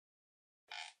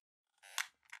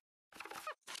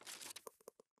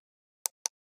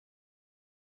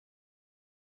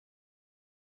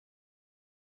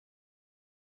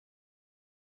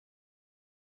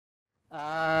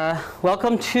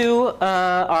Welcome to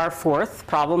our fourth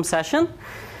problem session.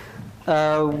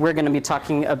 We're going to be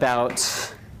talking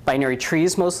about binary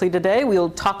trees mostly today. We'll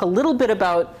talk a little bit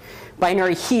about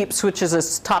binary heaps, which is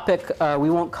a topic we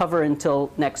won't cover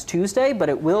until next Tuesday, but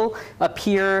it will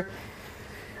appear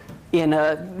in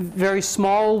very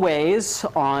small ways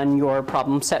on your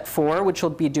problem set 4, which will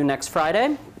be due next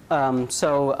Friday.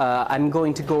 So I'm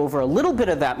going to go over a little bit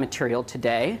of that material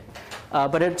today.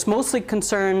 But it's mostly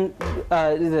concerned,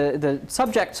 the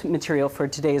subject material for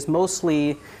today is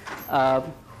mostly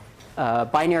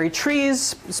binary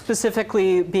trees,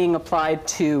 specifically being applied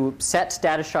to set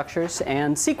data structures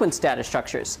and sequence data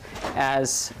structures,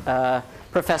 as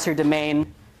Professor Demain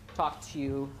talked to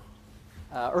you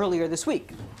earlier this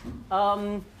week.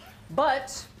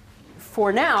 But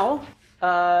for now,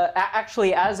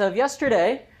 actually as of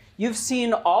yesterday, you've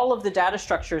seen all of the data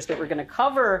structures that we're going to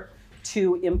cover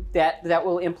that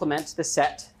will implement the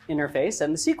set interface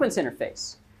and the sequence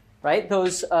interface, right?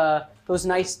 Those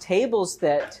nice tables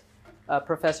that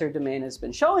Professor Demain has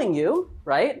been showing you,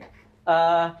 right?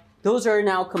 Those are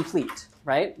now complete,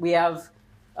 right? We have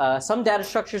some data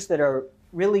structures that are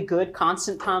really good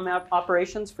constant time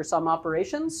operations for some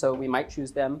operations, so we might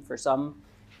choose them for some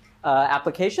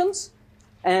applications.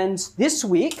 And this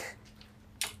week,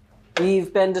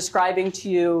 we've been describing to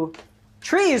you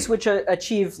trees which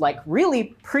achieve like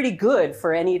really pretty good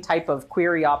for any type of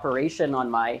query operation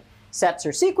on my sets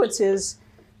or sequences.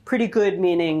 Pretty good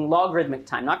meaning logarithmic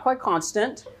time, not quite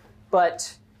constant,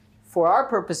 but for our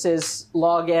purposes,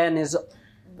 log n is,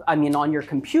 on your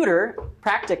computer,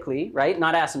 practically, right?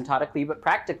 Not asymptotically, but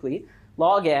practically,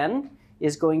 log n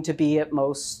is going to be at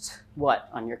most what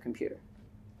on your computer?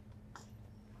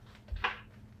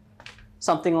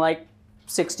 Something like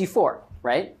 64,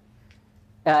 right?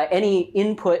 Any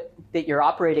input that you're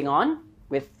operating on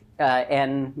with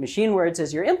n machine words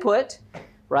as your input,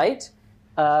 right?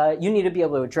 You need to be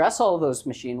able to address all of those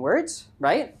machine words,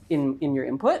 right, in your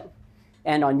input.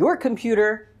 And on your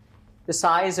computer, the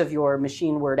size of your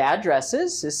machine word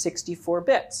addresses is 64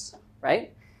 bits,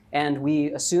 right? And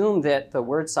we assume that the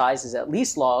word size is at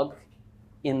least log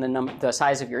in the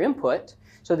size of your input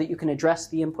so that you can address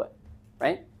the input,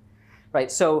 right?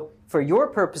 Right, so for your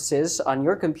purposes on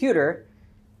your computer,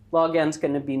 log n is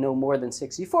going to be no more than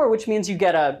 64, which means you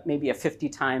get maybe a 50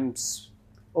 times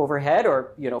overhead,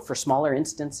 or for smaller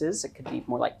instances, it could be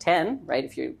more like 10, right?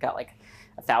 If you've got like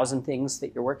 1,000 things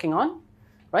that you're working on,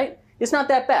 right? It's not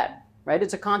that bad, right?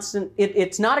 It's a constant.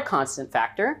 It's not a constant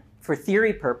factor for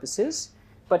theory purposes,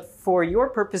 but for your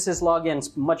purposes, log n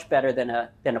is much better than a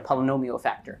polynomial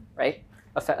factor, right?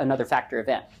 Another factor of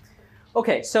n.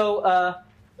 Okay, so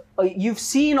you've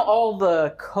seen all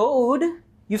the code.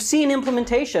 You've seen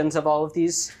implementations of all of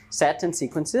these set and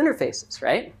sequence interfaces,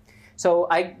 right? So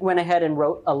I went ahead and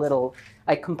wrote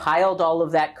I compiled all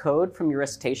of that code from your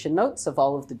recitation notes of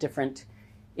all of the different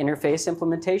interface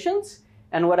implementations.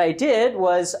 And what I did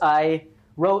was I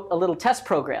wrote a little test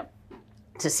program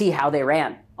to see how they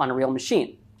ran on a real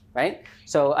machine, right?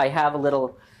 So I have a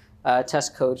little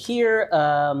test code here,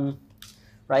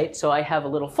 right? So I have a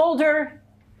little folder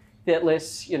that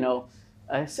lists,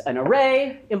 an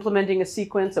array implementing a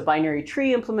sequence, a binary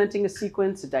tree implementing a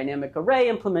sequence, a dynamic array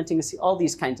implementing all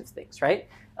these kinds of things, right?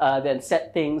 Then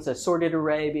set things, a sorted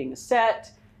array being a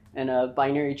set, and a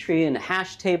binary tree and a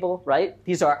hash table, right?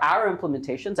 These are our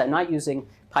implementations. I'm not using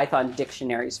Python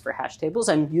dictionaries for hash tables.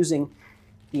 I'm using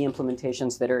the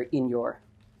implementations that are in your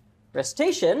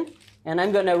recitation. And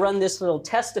I'm going to run this little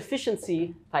test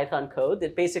efficiency Python code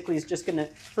that basically is just going to,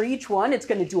 for each one, it's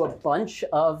going to do a bunch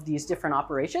of these different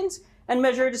operations and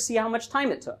measure to see how much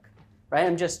time it took, right?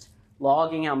 I'm just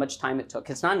logging how much time it took.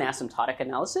 It's not an asymptotic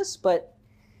analysis, but,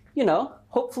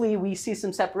 hopefully we see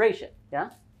some separation, yeah?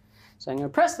 So I'm going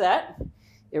to press that.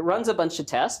 It runs a bunch of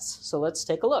tests, so let's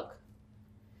take a look.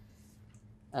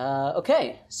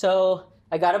 Okay, so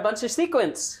I got a bunch of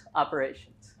sequence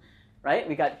operations, right?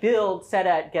 We got build, set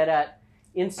at, get at,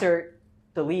 insert,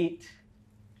 delete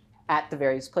at the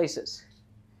various places,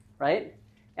 right?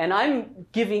 And I'm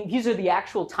giving, these are the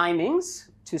actual timings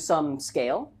to some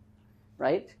scale,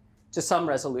 right? To some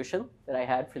resolution that I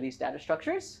had for these data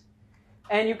structures.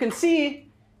 And you can see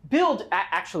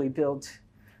actually build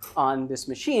on this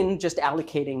machine, just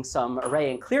allocating some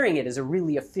array and clearing it is a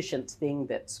really efficient thing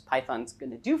that Python's going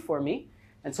to do for me.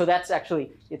 And so that's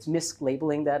actually, it's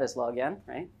mislabeling that as log n,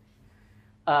 right?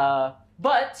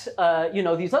 But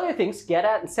these other things, get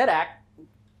at and set at,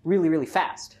 really, really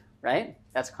fast, right?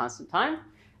 That's constant time.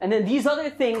 And then these other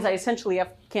things, I essentially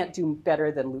can't do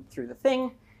better than loop through the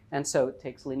thing. And so it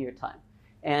takes linear time.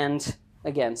 And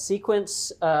again,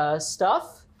 sequence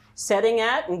stuff, setting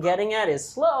at and getting at is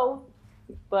slow.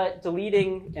 but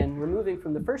deleting and removing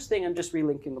from the first thing, I'm just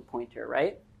relinking a pointer,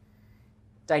 right?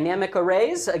 Dynamic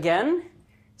arrays, again,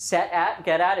 set at,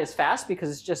 get at is fast because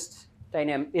it's just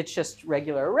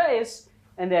regular arrays.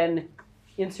 And then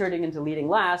inserting and deleting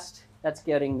last, that's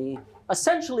getting me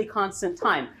essentially constant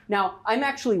time. Now, I'm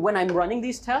actually, when I'm running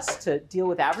these tests to deal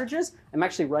with averages, I'm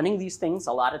actually running these things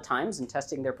a lot of times and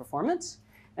testing their performance.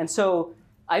 And so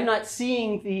I'm not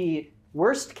seeing the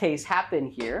worst case happen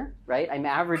here, right? I'm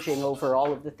averaging over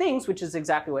all of the things, which is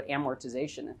exactly what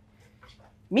amortization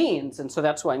means. And so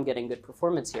that's why I'm getting good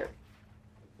performance here.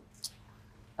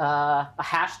 A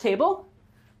hash table,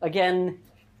 again,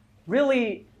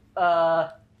 really,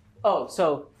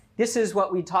 so this is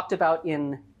what we talked about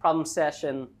in problem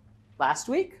session last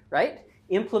week, right?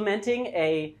 Implementing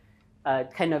a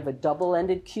kind of a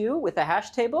double-ended queue with a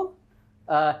hash table.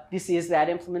 This is that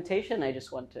implementation. I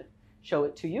just want to show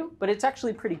it to you, but it's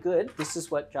actually pretty good. This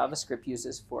is what JavaScript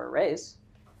uses for arrays.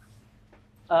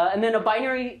 And then a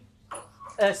binary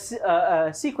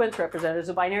sequence represented as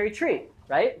a binary tree,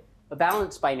 right? A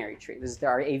balanced binary tree. This is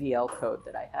our AVL code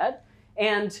that I had.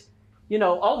 And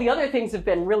all the other things have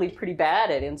been really pretty bad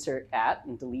at insert at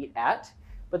and delete at,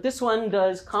 but this one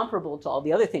does comparable to all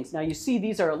the other things. Now you see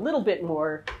these are a little bit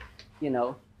more,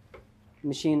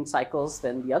 machine cycles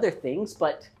than the other things,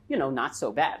 but not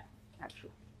so bad,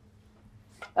 actually.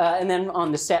 And then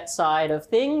on the set side of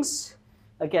things,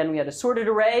 again, we had a sorted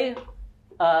array.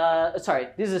 Sorry,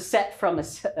 this is a set from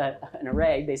an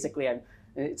array. Basically,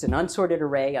 it's an unsorted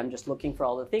array. I'm just looking for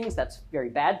all the things. That's very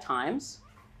bad times.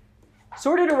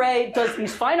 Sorted array does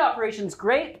these find operations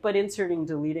great, but inserting and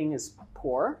deleting is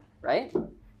poor, right?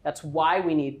 That's why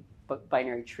we need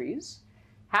binary trees.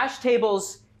 Hash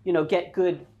tables, get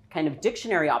good kind of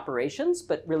dictionary operations,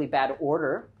 but really bad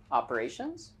order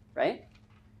operations, right?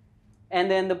 And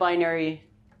then the binary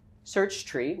search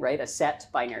tree, right? A set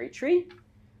binary tree,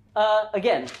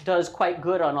 again, does quite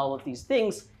good on all of these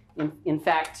things. In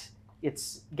fact,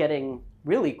 it's getting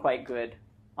really quite good.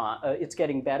 It's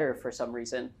getting better for some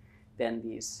reason than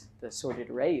the sorted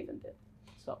array even did.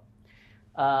 So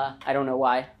I don't know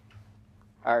why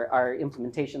our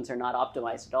implementations are not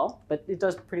optimized at all, but it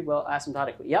does pretty well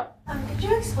asymptotically. Yep. Could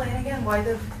you explain again why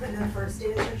the first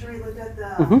data structure we looked at,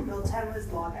 the build time was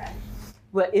log n?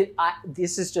 Well,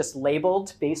 this is just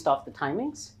labeled based off the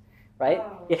timings, right?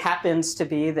 Oh. It happens to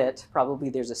be that probably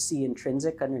there's a C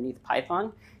intrinsic underneath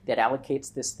Python that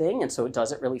allocates this thing, and so it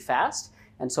does it really fast.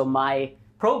 And so my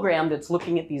program that's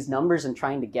looking at these numbers and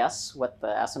trying to guess what the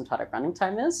asymptotic running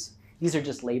time is, these are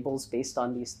just labels based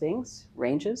on these things,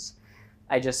 ranges.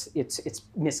 It's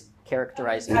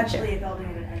mischaracterizing. Actually building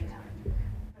it at any time.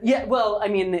 Yeah, well, I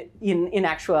mean, in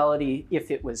actuality,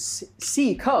 if it was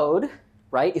C code,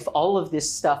 right, if all of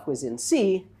this stuff was in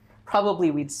C,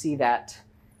 probably we'd see that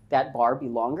bar be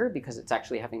longer because it's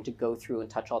actually having to go through and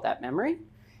touch all that memory.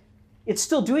 It's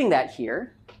still doing that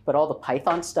here, but all the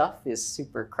Python stuff is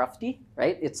super crufty,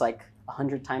 right? It's like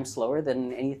 100 times slower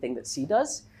than anything that C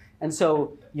does. And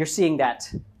so you're seeing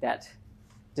that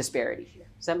disparity here.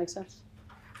 Does that make sense?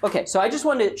 OK, so I just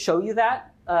wanted to show you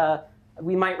that.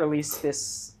 We might release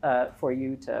this for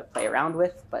you to play around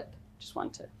with, but just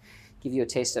wanted to give you a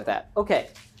taste of that. OK,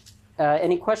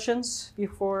 any questions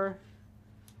before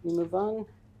we move on?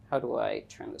 How do I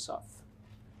turn this off?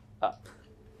 Up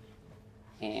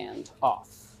and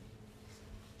off.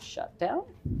 Shut down.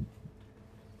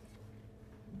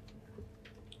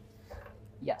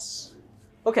 Yes.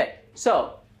 OK,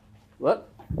 so, whoop.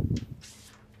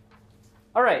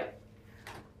 All right.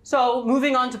 So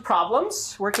moving on to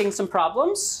problems, working some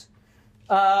problems.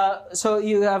 So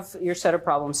you have your set of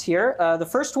problems here. The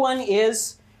first one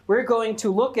is we're going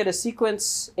to look at a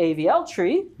sequence AVL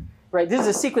tree. Right, this is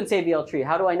a sequence AVL tree.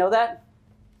 How do I know that?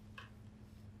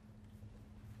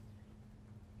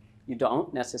 You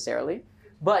don't necessarily.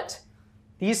 But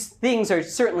these things are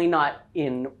certainly not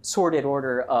in sorted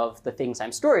order of the things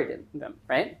I'm stored in them,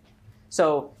 right?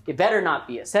 So it better not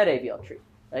be a set AVL tree,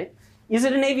 right? Is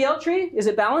it an AVL tree? Is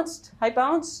it balanced, height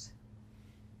balanced?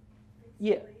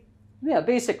 Yeah, yeah,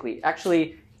 basically.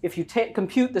 Actually, if you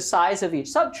compute the size of each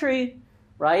subtree,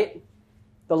 right,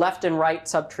 the left and right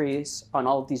subtrees on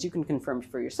all of these, you can confirm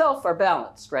for yourself, are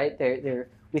balanced, right? They're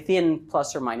within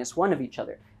plus or minus one of each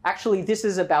other. Actually, this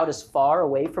is about as far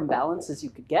away from balance as you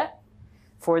could get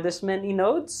for this many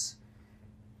nodes,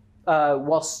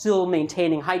 while still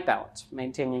maintaining height balance,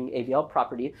 maintaining AVL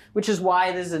property, which is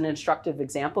why this is an instructive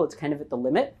example. It's kind of at the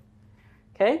limit,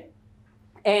 okay?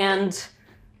 And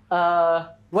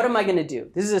what am I going to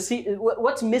do? This is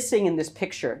what's missing in this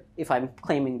picture if I'm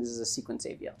claiming this is a sequence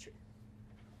AVL tree?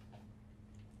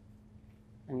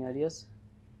 Any ideas?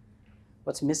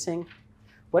 What's missing?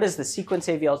 what does the sequence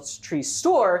AVL tree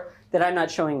store that I'm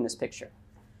not showing in this picture?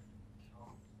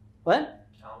 What?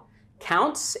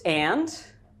 Counts and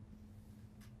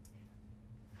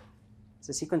it's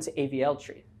a sequence AVL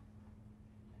tree.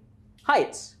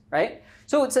 Heights, right?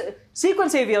 So it's a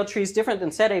sequence AVL trees different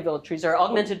than set AVL trees are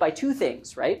augmented by two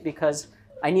things, right? Because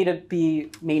I need to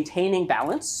be maintaining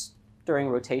balance during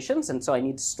rotations, and so I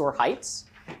need to store heights.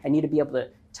 I need to be able to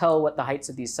tell what the heights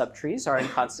of these subtrees are in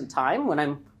constant time when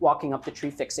I'm walking up the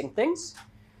tree fixing things.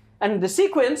 And the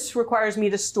sequence requires me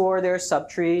to store their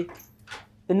subtree,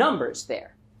 the numbers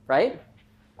there, right?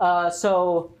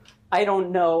 So I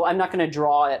don't know, I'm not going to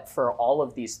draw it for all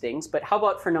of these things, but how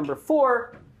about for number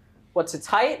 4? What's its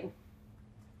height?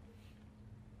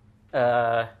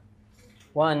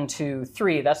 1, 2,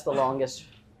 3. That's the longest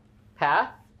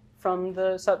path from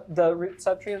the root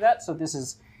subtree of that. So this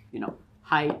is,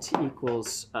 height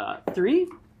equals 3.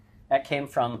 That came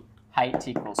from height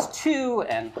equals 2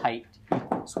 and height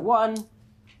equals 1.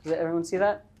 Does everyone see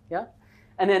that? Yeah?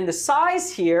 And then the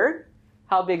size here,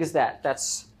 how big is that?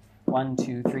 That's 1,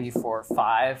 2, 3, 4,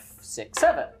 5, 6,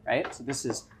 7, right? So this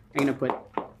is, I'm going to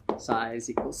put size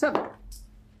equals 7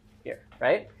 here,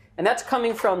 right? And that's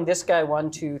coming from this guy,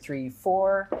 1, 2, 3,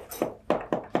 4.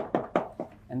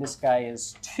 And this guy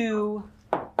is 2,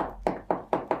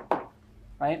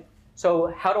 right?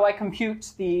 So how do I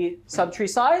compute the subtree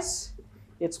size?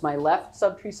 It's my left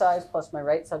subtree size plus my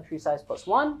right subtree size plus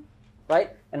 1,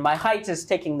 right? And my height is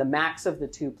taking the max of the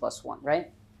 2 plus 1,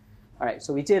 right? All right,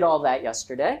 so we did all that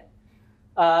yesterday.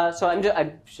 So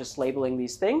I'm just labeling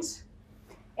these things.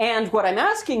 And what I'm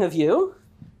asking of you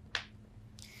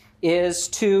is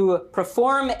to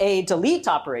perform a delete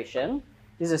operation.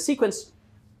 This is a sequence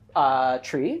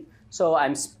tree. So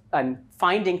I'm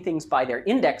finding things by their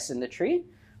index in the tree,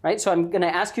 right? So I'm going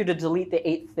to ask you to delete the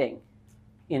 8th thing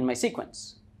in my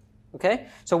sequence. Okay?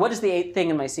 So what is the 8th thing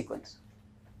in my sequence?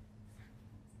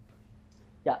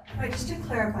 Yeah. Right, just to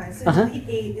clarify, so delete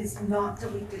 8 is not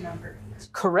delete the number 8.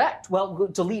 Correct. Well,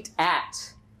 delete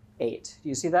at 8. Do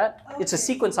you see that? Okay. It's a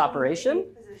sequence operation.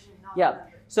 Position, yeah.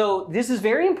 So this is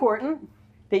very important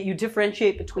that you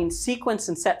differentiate between sequence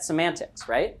and set semantics,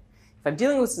 right? If I'm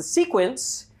dealing with the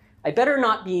sequence, I better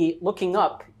not be looking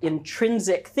up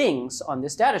intrinsic things on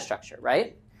this data structure,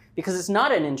 right? Because it's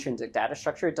not an intrinsic data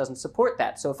structure. It doesn't support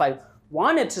that. So if I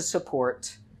wanted to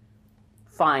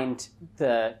find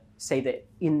the, say, the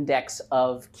index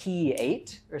of key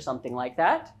 8 or something like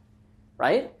that,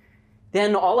 right?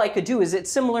 Then all I could do is,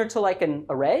 it's similar to like an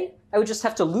array. I would just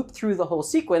have to loop through the whole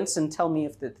sequence and tell me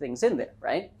if the thing's in there,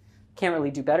 right? Can't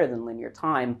really do better than linear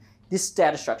time. This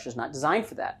data structure is not designed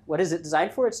for that. What is it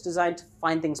designed for? It's designed to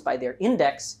find things by their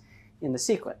index in the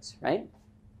sequence, right?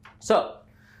 So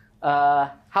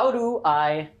how do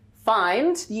I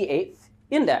find the 8th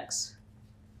index?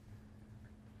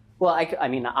 Well, I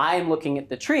mean, I'm looking at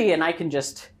the tree, and I can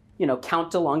just,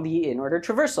 count along the in-order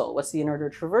traversal. What's the in-order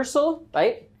traversal,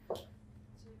 right?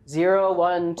 0,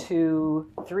 1,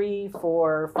 2, 3,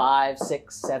 4, 5,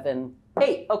 6, 7,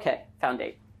 8. Okay, found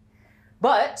 8.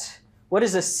 But what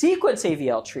does a sequence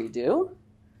AVL tree do,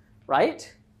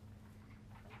 right?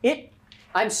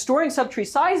 I'm storing subtree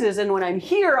sizes, and when I'm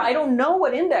here, I don't know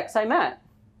what index I'm at,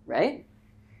 right?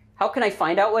 How can I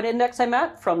find out what index I'm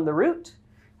at? From the root.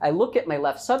 I look at my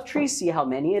left subtree, see how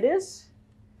many it is,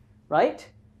 right?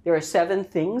 There are 7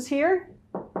 things here.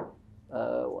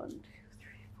 1, 2, 3,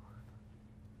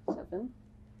 4, 5, 7,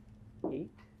 8.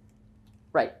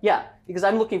 Right, yeah, because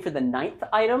I'm looking for the 9th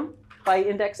item by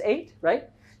index 8, right?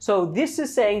 So this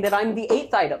is saying that I'm the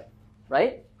 8th item,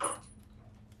 right?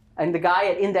 I'm the guy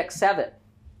at index 7.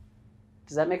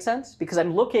 Does that make sense? Because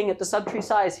I'm looking at the subtree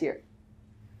size here.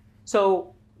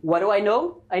 So what do I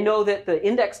know? I know that the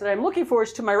index that I'm looking for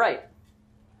is to my right,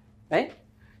 right?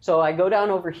 So I go down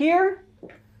over here,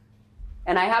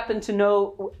 and I happen to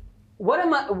know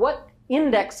what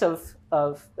index of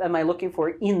am I looking for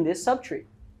in this subtree?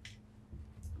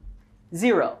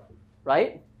 0,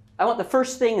 right? I want the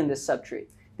first thing in this subtree.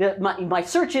 My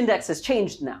search index has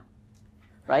changed now,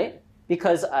 right?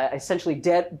 Because I essentially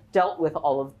dealt with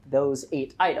all of those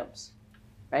 8 items,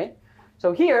 right?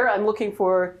 So here I'm looking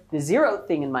for the 0th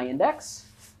thing in my index.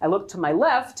 I look to my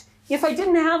left. If I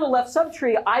didn't have a left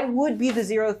subtree, I would be the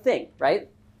 0th thing, right?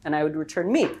 And I would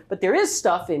return me. But there is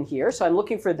stuff in here, so I'm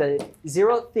looking for the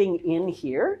 0th thing in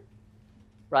here,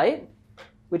 right?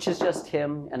 Which is just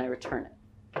him, and I return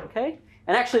it, okay?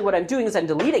 And actually what I'm doing is I'm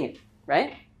deleting it,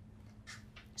 right?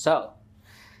 So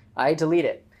I delete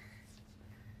it.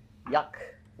 Yuck.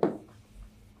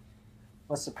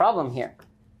 What's the problem here?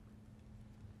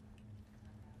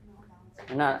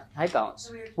 We're not height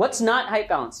balanced. What's not height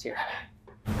balanced here?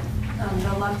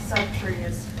 The left subtree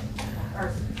is,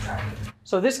 or sorry.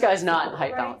 So this guy's not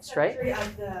height balanced, right?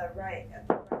 Of the right.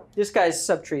 This guy's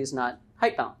subtree is not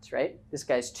height balanced, right? This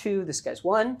guy's 2, this guy's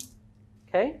 1.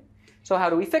 Okay? So how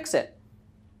do we fix it?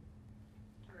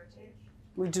 Rotate.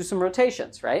 We do some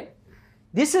rotations, right?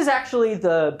 This is actually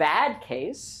the bad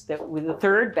case, the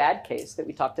third bad case that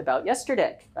we talked about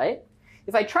yesterday, right?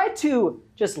 If I tried to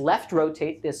just left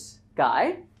rotate this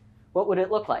guy, what would it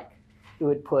look like? It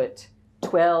would put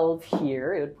 12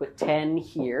 here, it would put 10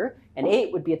 here, and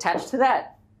 8 would be attached to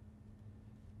that.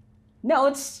 No,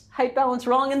 it's height balance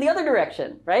wrong in the other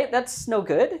direction, right? That's no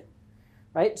good,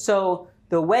 right? So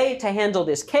the way to handle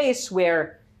this case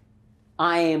where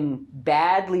I am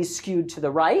badly skewed to the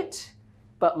right,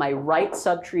 but my right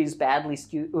subtree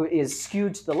is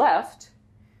skewed to the left,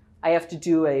 I have to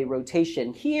do a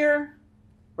rotation here,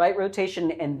 right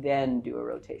rotation, and then do a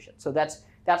rotation. So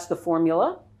that's the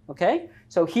formula, okay?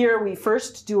 So here we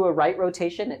first do a right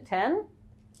rotation at 10,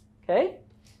 okay?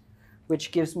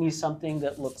 Which gives me something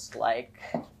that looks like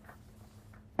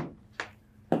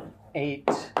 8,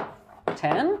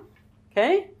 10,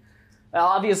 okay? Well,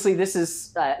 obviously this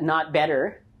is not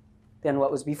better than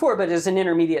what was before, but it's an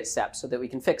intermediate step so that we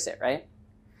can fix it, right?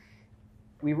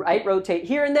 We right rotate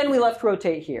here, and then we left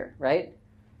rotate here, right?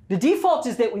 The default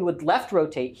is that we would left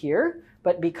rotate here,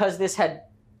 but because this had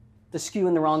the skew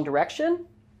in the wrong direction,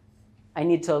 I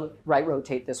need to right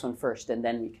rotate this one first, and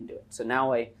then we can do it. So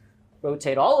now I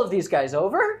rotate all of these guys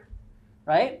over,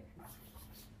 right?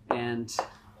 And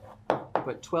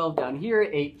put 12 down here,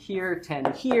 8 here,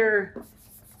 10 here.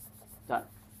 Done.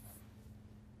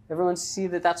 Everyone see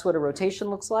that that's what a rotation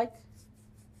looks like?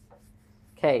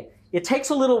 Okay, it takes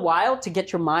a little while to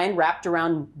get your mind wrapped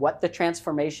around what the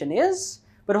transformation is,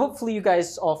 but hopefully you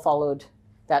guys all followed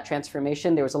that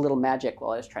transformation. There was a little magic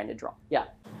while I was trying to draw. Yeah?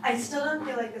 I still don't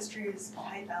feel like this tree is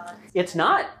height balanced. It's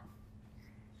not.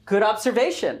 Good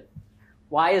observation.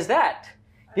 Why is that?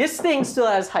 This thing still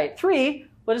has height 3.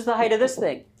 What is the height of this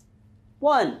thing?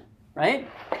 1, right?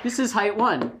 This is height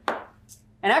 1.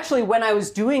 And actually, when I was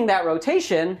doing that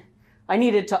rotation, I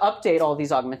needed to update all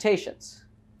these augmentations,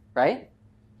 right?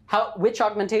 Which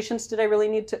augmentations did I really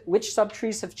need to, which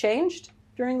subtrees have changed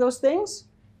during those things?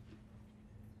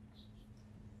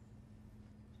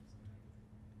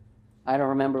 I don't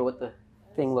remember what the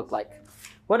thing looked like.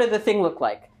 What did the thing look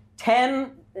like?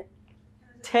 10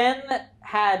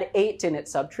 had 8 in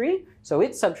its subtree, so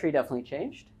its subtree definitely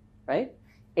changed, right?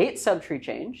 8 subtree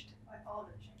changed. All of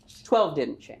it changed. 12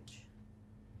 didn't change.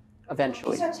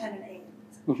 Eventually. You said 10 and 8.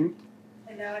 Mm-hmm.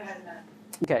 And now it has 9.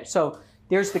 Okay, so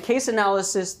there's the case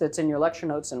analysis that's in your lecture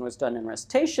notes and was done in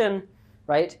recitation,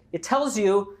 right? It tells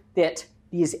you that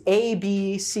these A,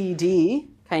 B, C, D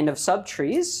kind of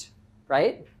subtrees,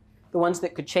 right? The ones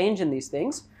that could change in these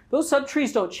things, those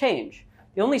subtrees don't change.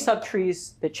 The only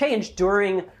subtrees that change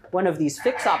during one of these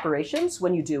fix operations,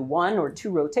 when you do 1 or 2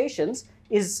 rotations,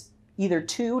 is either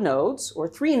 2 nodes or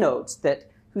 3 nodes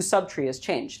whose subtree has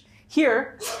changed.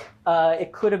 Here,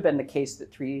 it could have been the case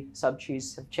that 3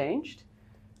 subtrees have changed,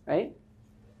 right?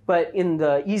 But in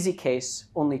the easy case,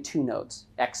 only 2 nodes,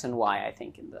 X and Y, I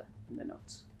think, in the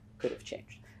nodes could have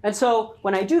changed. And so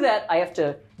when I do that, I have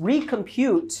to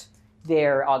recompute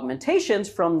their augmentations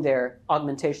from their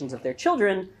augmentations of their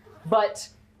children, but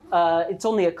it's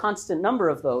only a constant number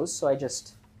of those, so I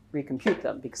just recompute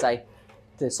them because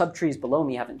the subtrees below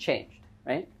me haven't changed,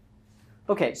 right?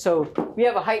 Okay, so we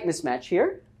have a height mismatch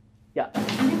here. Yeah?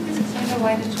 Can you please explain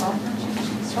why the 12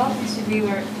 changed? 12 used to be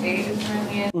where 8 is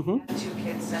currently in. Mm-hmm. 2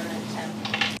 kids, 7 and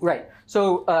 10. Right.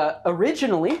 So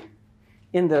originally,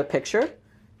 in the picture,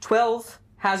 12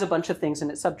 has a bunch of things in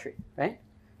its subtree, right?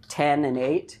 10 and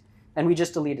 8, and we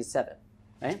just deleted 7,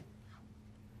 right?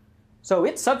 So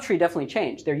its subtree definitely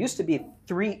changed. There used to be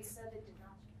 3.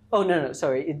 Oh, no,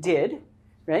 sorry, it did,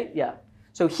 right? Yeah.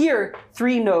 So here,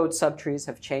 3 node subtrees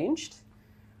have changed,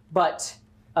 but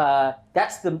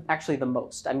that's actually the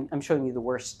most. I'm showing you the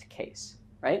worst case,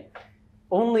 right?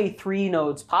 Only 3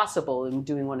 nodes possible in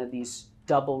doing one of these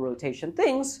double rotation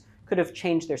things could have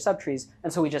changed their subtrees,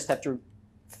 and so we just have to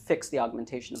fix the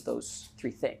augmentation of those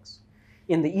 3 things.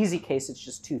 In the easy case, it's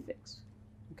just 2 things,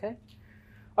 okay?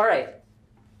 All right,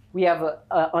 we have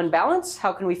an unbalance.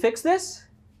 How can we fix this?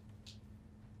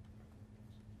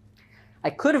 I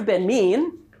could have been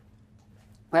mean,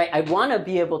 right? I want to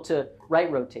be able to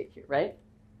right rotate here, right?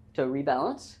 To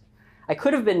rebalance. I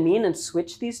could have been mean and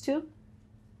switch these 2,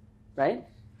 right?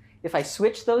 If I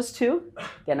switch those 2,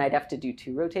 then I'd have to do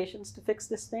 2 rotations to fix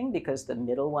this thing because the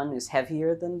middle one is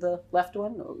heavier than the left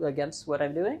one against what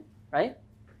I'm doing, right?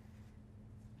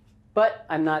 But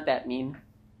I'm not that mean,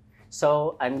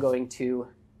 so I'm going to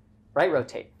right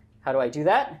rotate. How do I do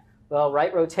that? Well,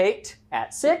 right rotate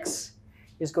at 6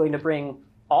 is going to bring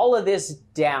all of this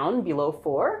down below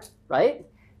 4, right?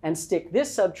 And stick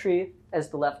this subtree as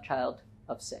the left child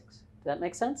of 6. Does that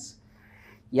make sense?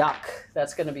 Yuck,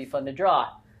 that's going to be fun to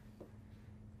draw.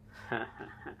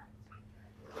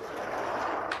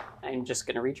 I'm just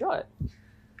going to redraw it.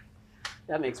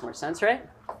 That makes more sense, right?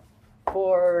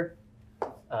 4,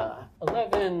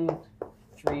 11,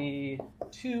 3,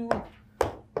 2,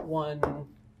 1,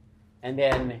 and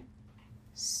then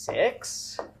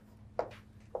 6,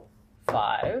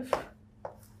 5,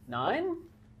 9,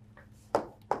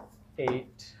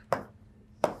 8,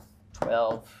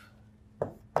 12,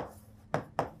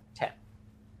 10.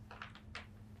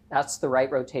 That's the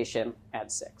right rotation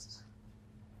at 6. Is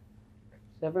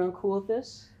everyone cool with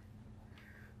this?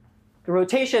 The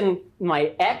rotation,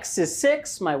 my x is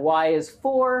 6, my y is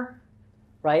 4,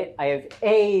 right? I have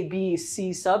A, B,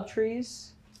 C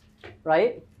subtrees,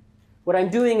 right? What I'm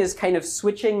doing is kind of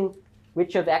switching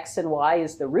which of x and y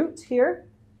is the root here,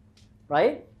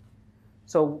 right?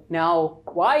 So now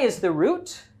y is the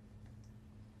root,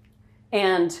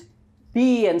 and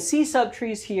B and C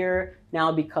subtrees here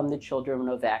now become the children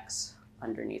of x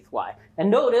underneath y.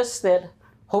 And notice that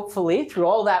hopefully through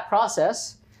all that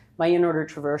process, my in-order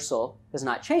traversal has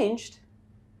not changed.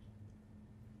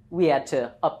 We had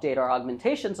to update our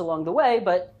augmentations along the way,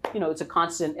 but it's a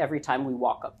constant every time we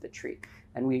walk up the tree.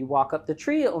 And we walk up the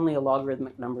tree only a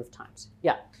logarithmic number of times.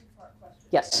 Yeah?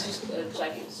 Yes? Just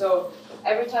checking. So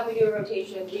every time we do a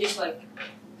rotation, we just like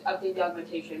update the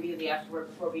augmentation immediately afterward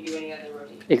before we do any other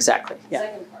rotation. Exactly. Yeah.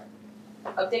 Second part.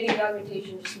 Updating the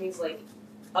augmentation just means like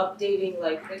updating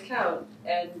like the count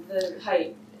and the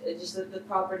height, just the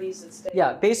properties that stay.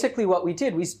 Yeah, basically what we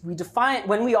did, we defined,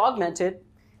 when we augmented,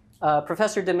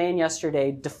 Professor Demain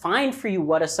yesterday defined for you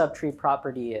what a subtree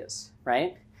property is,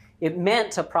 right? It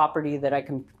meant a property that I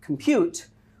can compute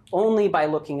only by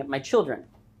looking at my children,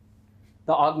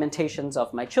 the augmentations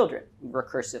of my children,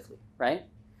 recursively, right?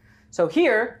 So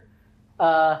here,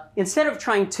 instead of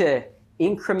trying to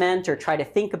increment or try to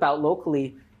think about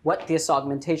locally what this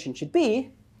augmentation should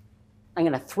be, I'm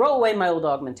going to throw away my old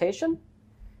augmentation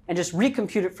and just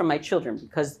recompute it from my children,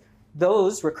 because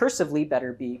those recursively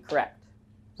better be correct.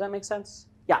 Does that make sense?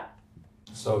 Yeah.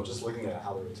 So just looking at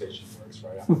how the rotation works,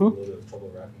 right? I'm having a little bit of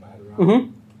trouble wrapping my head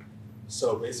around.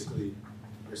 So basically,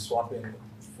 you're swapping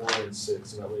 4 and 6,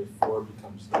 so that way 4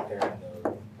 becomes the parent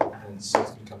node, and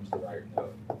 6 becomes the right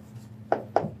node.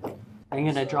 I'm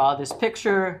going to draw this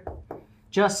picture.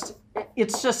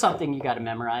 It's just something you got to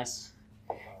memorize.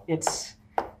 This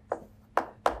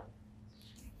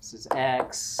is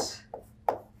X,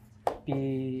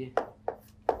 B,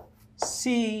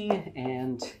 C,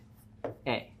 and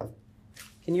A.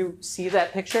 Can you see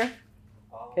that picture?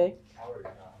 Okay.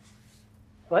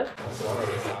 What?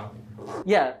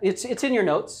 Yeah, it's in your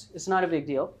notes. It's not a big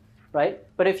deal, right?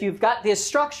 But if you've got this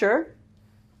structure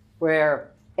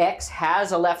where X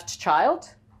has a left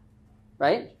child,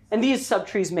 right? And these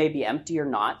subtrees may be empty or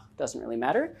not, doesn't really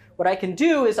matter. What I can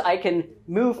do is I can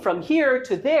move from here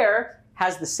to there,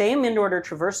 has the same in-order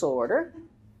traversal order,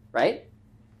 right?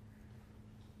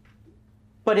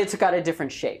 But it's got a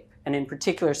different shape. And in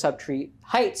particular, subtree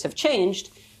heights have changed,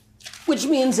 which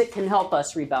means it can help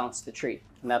us rebalance the tree.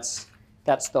 And that's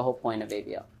the whole point of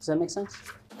ABL. Does that make sense?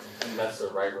 And that's the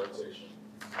right rotation.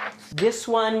 This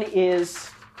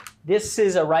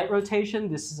is a right rotation.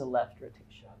 This is a left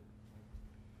rotation.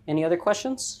 Any other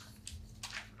questions?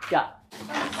 Yeah. So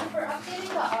for updating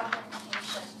the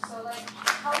augmentation, so like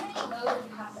how many nodes do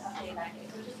you have to update that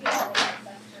case? Would it just be all the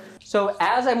sectors? So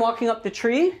as I'm walking up the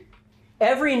tree,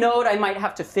 every node I might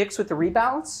have to fix with the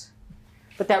rebalance,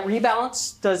 but that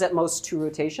rebalance does at most 2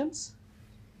 rotations.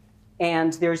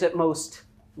 And there's at most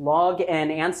log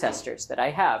n ancestors that I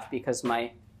have because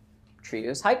my tree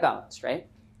is height balanced, right?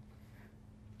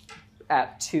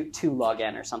 At 2 log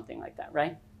n or something like that,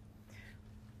 right?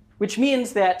 Which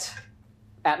means that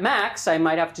at max, I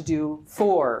might have to do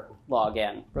 4 log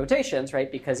n rotations,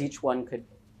 right? Because each one could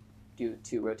do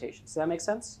 2 rotations. Does that make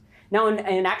sense? Now,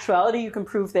 in actuality, you can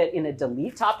prove that in a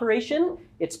delete operation,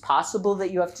 it's possible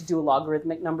that you have to do a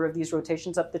logarithmic number of these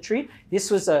rotations up the tree. This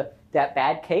was that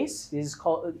bad case. This is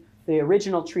called, the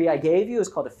original tree I gave you is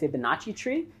called a Fibonacci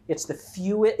tree. It's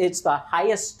the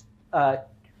highest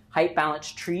height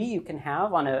balanced tree you can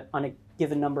have on a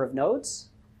given number of nodes.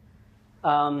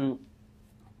 The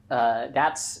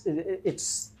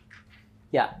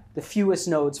fewest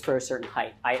nodes for a certain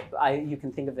height. You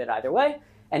can think of it either way.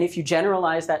 And if you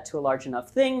generalize that to a large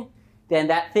enough thing, then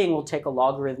that thing will take a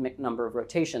logarithmic number of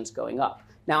rotations going up.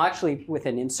 Now, actually, with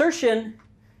an insertion,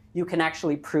 you can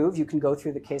actually prove, you can go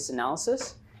through the case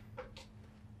analysis.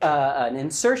 an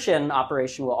insertion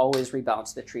operation will always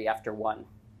rebalance the tree after one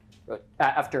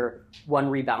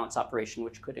rebalance operation,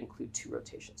 which could include 2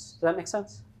 rotations. Does that make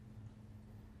sense?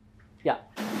 Yeah.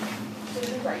 So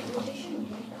the right rotation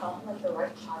would become like the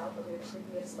right child of your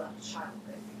previous left child,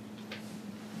 right?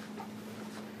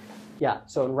 Yeah,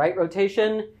 so in right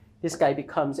rotation, this guy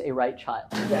becomes a right child.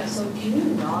 Yeah, so do you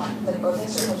not, like, are there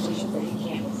certain rotations that you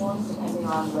can't perform depending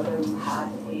on whether you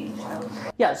had a child?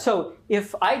 Yeah, so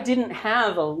if I didn't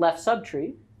have a left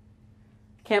subtree,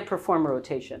 I can't perform a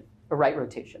right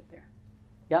rotation there.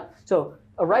 Yeah, so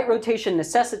a right rotation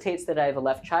necessitates that I have a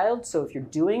left child, so if you're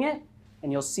doing it,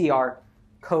 and you'll see our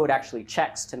code actually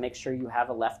checks to make sure you have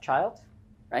a left child,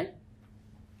 right?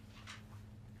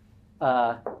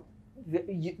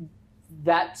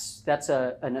 That's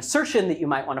an assertion that you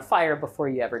might want to fire before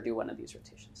you ever do one of these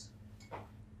rotations.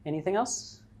 Anything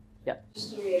else? Yeah.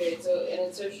 Just to reiterate, so an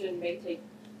insertion may take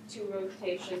 2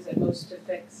 rotations at most to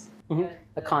fix. Mm-hmm.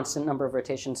 A constant number of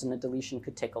rotations, and a deletion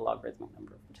could take a logarithmic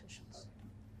number of rotations.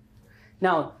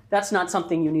 Now, that's not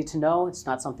something you need to know. It's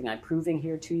not something I'm proving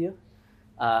here to you.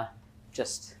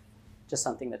 Just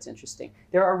something that's interesting.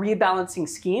 There are rebalancing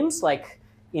schemes, like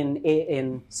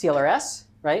in CLRS,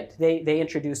 right? They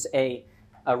introduce a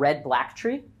red-black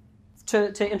tree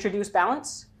to introduce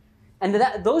balance. And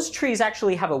those trees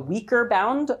actually have a weaker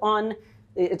bound on,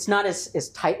 it's not as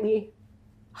tightly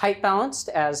height balanced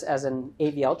as an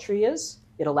AVL tree is.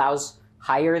 It allows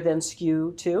higher than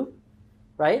skew 2,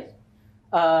 right?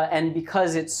 And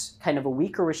because it's kind of a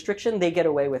weaker restriction, they get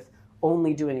away with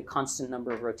only doing a constant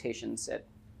number of rotations.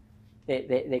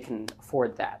 They can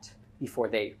afford that before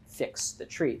they fix the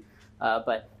tree.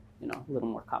 But a little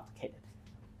more complicated.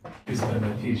 You spent a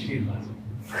PhD lesson.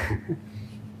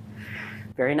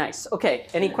 Very nice. Okay,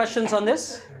 any questions on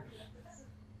this?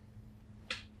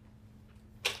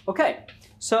 Okay,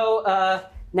 so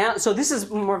so this is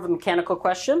more of a mechanical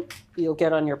question you'll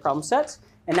get on your problem sets.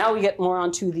 And now we get more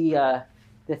onto the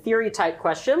theory type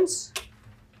questions.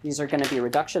 These are going to be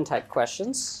reduction type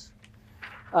questions.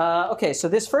 Okay, so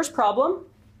this first problem,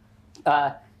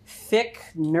 Fick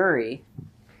Nuri.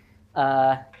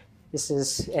 This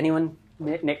is anyone?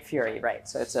 Nick Fury, right?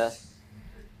 So it's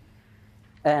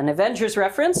an Avengers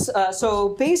reference. So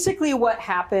basically what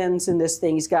happens in this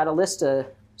thing, he's got a list of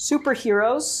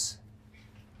superheroes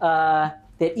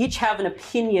that each have an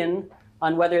opinion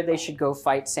on whether they should go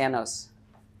fight Thanos.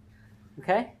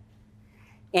 Okay?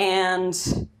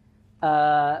 And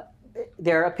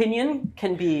their opinion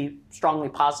can be strongly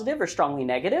positive or strongly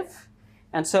negative.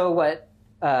 And so what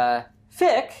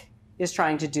Fick is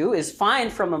trying to do is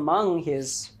find from among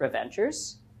his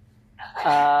Revengers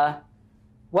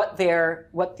what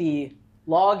the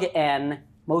log n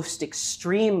most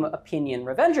extreme opinion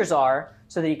Revengers are,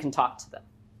 so that he can talk to them.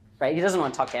 Right? He doesn't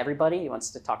want to talk to everybody. He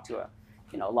wants to talk to a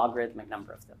logarithmic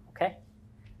number of them. Okay?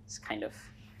 It's kind of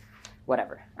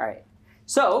whatever. All right.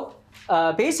 So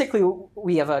basically,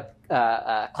 we have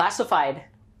a classified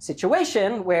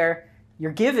situation where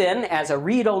you're given as a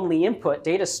read-only input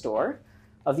data store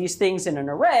of these things in an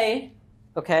array,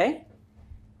 okay?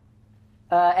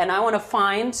 And I want to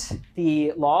find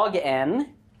the log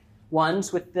n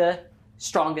ones with the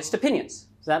strongest opinions.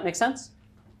 Does that make sense?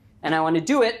 And I want to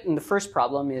do it, and the first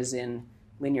problem is in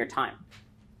linear time.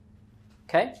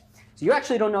 Okay? So you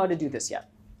actually don't know how to do this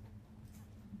yet.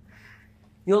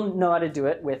 You'll know how to do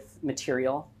it with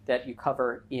material that you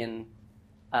cover in,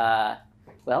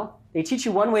 they teach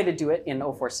you one way to do it in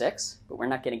 046, but we're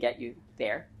not going to get you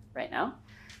there right now.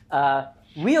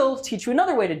 We'll teach you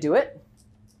another way to do it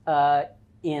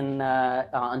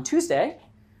on Tuesday,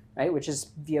 right, which is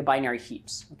via binary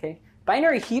heaps. Okay?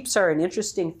 Binary heaps are an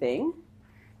interesting thing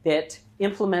that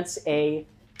implements a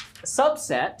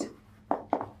subset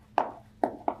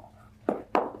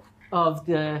of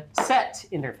the set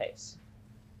interface.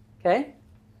 Okay?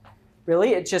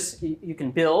 Really, it just, you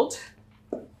can build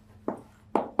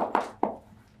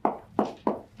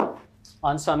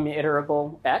on some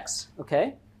iterable x,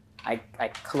 okay? I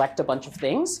collect a bunch of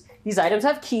things. These items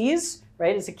have keys,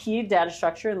 right? It's a keyed data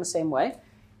structure in the same way.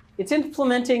 It's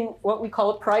implementing what we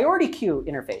call a priority queue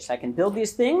interface. I can build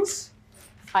these things.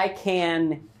 I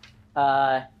can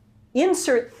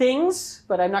insert things,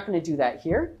 but I'm not going to do that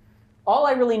here. All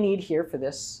I really need here for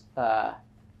this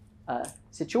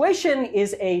situation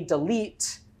is a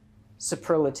delete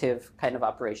superlative kind of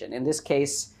operation. In this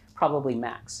case, probably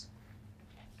max.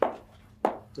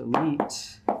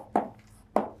 Delete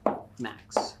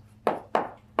max.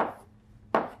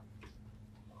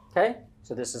 Okay,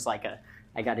 so this is like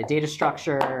I got a data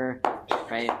structure,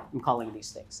 right? I'm calling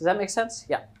these things. Does that make sense?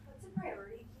 Yeah. What's a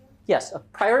priority queue? Yes, a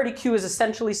priority queue is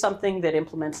essentially something that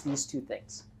implements these two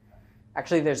things.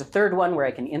 Actually, there's a third one where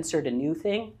I can insert a new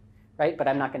thing, right? But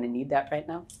I'm not going to need that right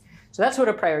now. So that's what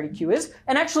a priority queue is.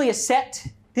 And actually a set,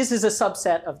 this is a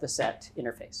subset of the set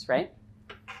interface, right?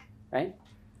 Right?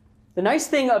 The nice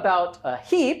thing about a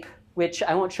heap, which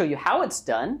I won't show you how it's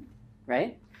done,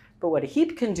 right? But what a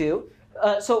heap can do,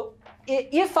 so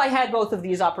if I had both of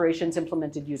these operations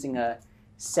implemented using a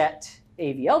set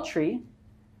AVL tree,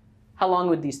 how long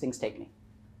would these things take me?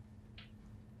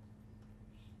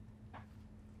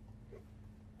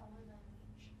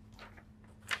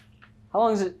 How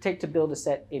long does it take to build a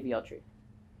set AVL tree?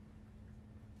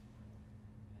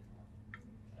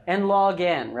 N log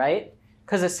n, right?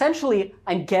 Because essentially,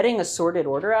 I'm getting a sorted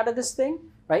order out of this thing,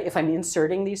 right? If I'm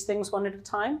inserting these things one at a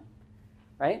time,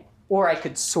 right? Or I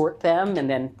could sort them and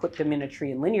then put them in a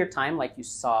tree in linear time, like you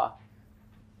saw a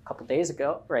couple days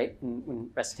ago, right, in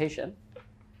recitation.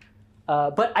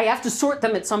 But I have to sort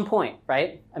them at some point,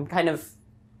 right?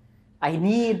 I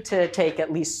need to take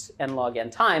at least n log n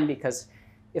time, because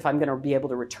if I'm going to be able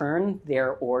to return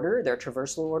their order, their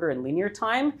traversal order in linear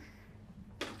time,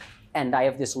 and I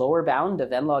have this lower bound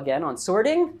of n log n on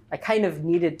sorting, I kind of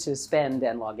needed to spend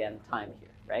n log n time here,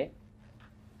 right?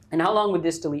 And how long would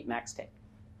this delete max take?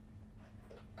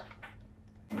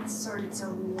 It's sorted so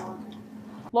long.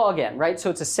 Log n, right? So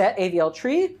it's a set AVL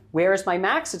tree. Where is my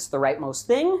max? It's the rightmost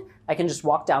thing. I can just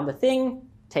walk down the thing,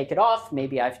 take it off.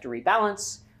 Maybe I have to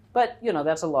rebalance. But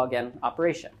that's a log n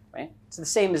operation, right? It's the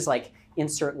same as like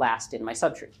insert last in my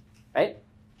subtree, right?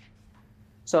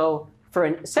 So for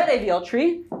a set AVL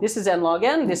tree, this is n log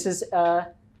n, this is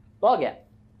log n,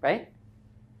 right?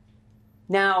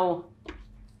 Now,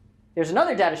 there's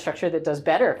another data structure that does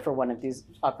better for one of these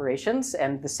operations,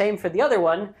 and the same for the other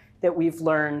one that we've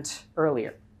learned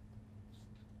earlier.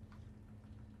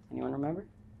 Anyone remember?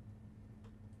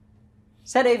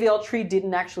 Set AVL tree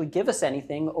didn't actually give us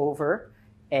anything over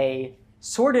a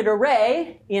sorted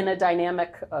array in a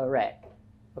dynamic array,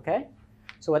 okay?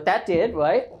 So what that did,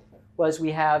 right, was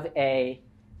we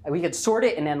could sort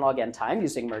it in n log n time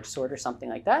using merge sort or something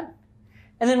like that.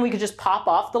 And then we could just pop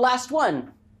off the last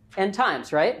one n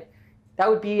times, right? That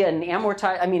would be an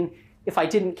amortized, if I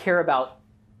didn't care about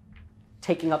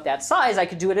taking up that size, I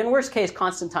could do it in worst case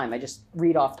constant time. I just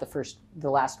read off the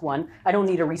last one. I don't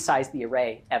need to resize the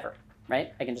array ever,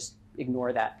 right? I can just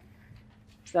ignore that.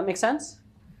 Does that make sense?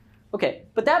 Okay,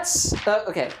 but that's,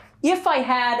 okay. If I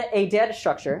had a data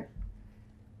structure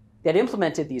that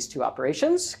implemented these two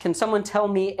operations, can someone tell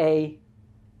me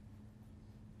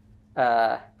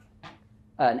an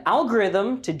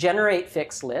algorithm to generate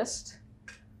fixed list?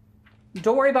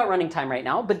 Don't worry about running time right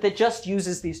now, but that just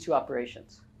uses these two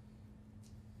operations.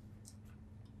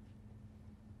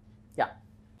 Yeah.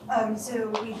 So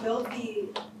we built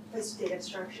this data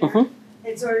structure. Mm-hmm.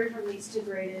 It's ordered from least to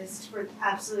greatest for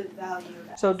absolute value.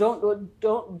 So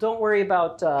don't worry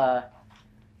about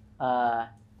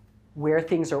where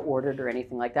things are ordered or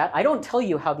anything like that. I don't tell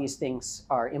you how these things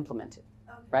are implemented,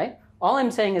 okay, right? All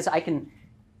I'm saying is I can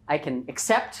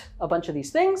accept a bunch of these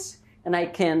things, and I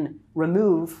can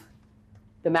remove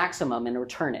the maximum and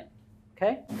return it,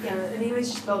 okay? Yeah,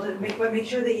 anyways, just build it, but make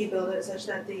sure that you build it such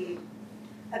that the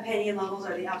opinion levels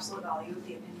are the absolute value of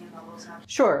the opinion levels.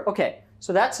 Sure, okay.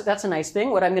 So that's a nice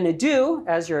thing. What I'm going to do,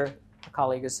 as your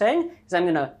colleague is saying, is I'm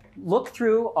going to look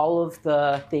through all of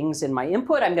the things in my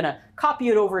input. I'm going to copy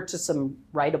it over to some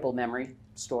writable memory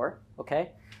store,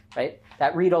 okay? Right?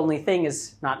 That read-only thing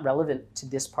is not relevant to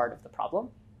this part of the problem,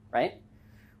 right?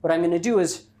 What I'm going to do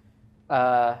is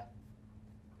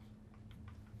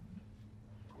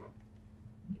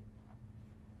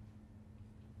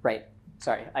right.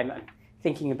 Sorry, I'm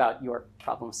thinking about your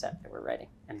problem set that we're writing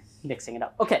and mixing it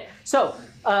up. Okay, so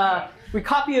we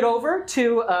copy it over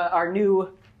to our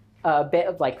new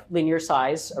linear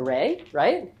size array,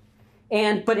 right?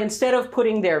 But instead of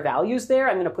putting their values there,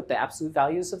 I'm going to put the absolute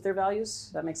values of their values.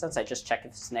 Does that make sense? I just check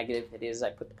if it's negative. It is.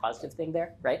 I put the positive thing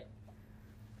there, right?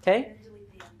 Okay.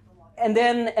 And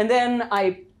then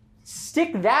I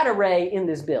stick that array in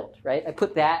this build, right? I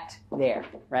put that there,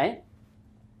 right?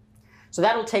 So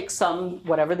that'll take some,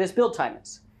 whatever this build time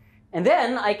is. And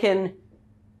then I can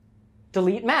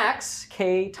delete max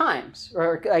k times,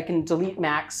 or I can delete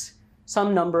max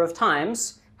some number of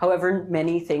times, however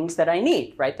many things that I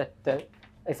need, right?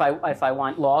 If I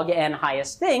want log n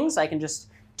highest things, I can just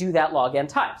do that log n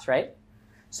times, right?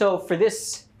 So for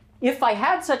this, if I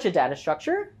had such a data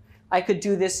structure, I could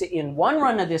do this in one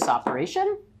run of this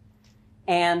operation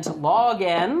and log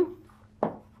n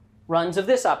runs of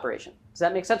this operation. Does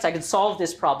that make sense? I could solve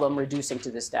this problem reducing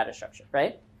to this data structure,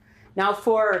 right? Now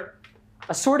for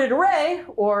a sorted array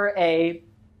or a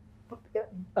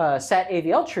set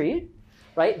AVL tree,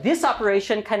 right, this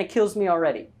operation kind of kills me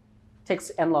already,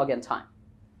 takes n log n time,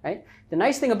 right? The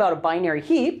nice thing about a binary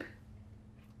heap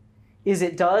is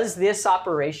it does this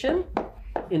operation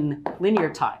in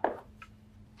linear time.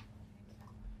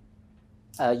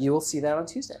 You will see that on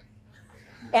Tuesday.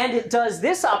 And it does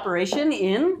this operation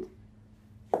in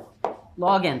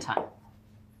log n time.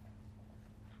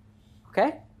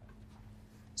 Okay?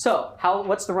 So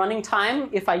what's the running time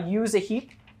if I use a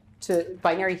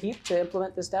binary heap to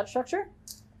implement this data structure?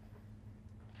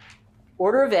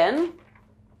 Order of n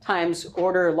times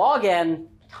order log n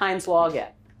times log n.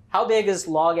 How big is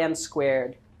log n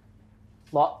squared,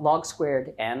 log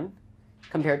squared n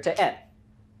compared to n?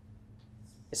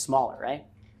 It's smaller, right?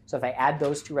 So if I add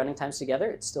those two running times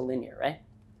together, it's still linear, right?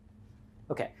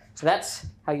 Okay, so that's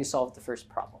how you solve the first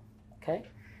problem, okay?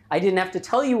 I didn't have to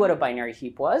tell you what a binary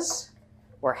heap was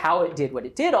or how it did what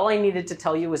it did. All I needed to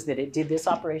tell you was that it did this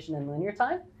operation in linear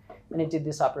time and it did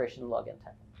this operation in log n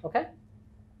time, okay?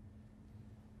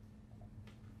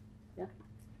 Yeah?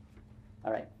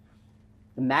 All right.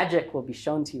 The magic will be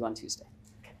shown to you on Tuesday.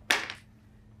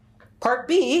 Part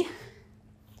B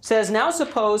says, now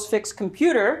suppose fixed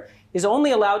computer is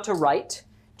only allowed to write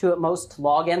to at most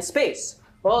log n space.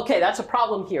 Well, okay, that's a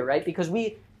problem here, right? Because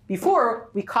before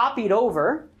we copied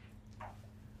over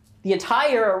the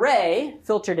entire array,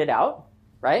 filtered it out,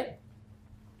 right?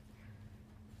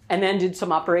 And then did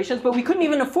some operations, but we couldn't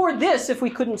even afford this if we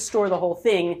couldn't store the whole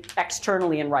thing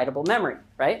externally in writable memory,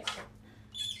 right?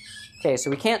 Okay, so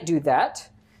we can't do that.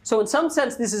 So in some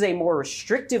sense, this is a more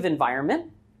restrictive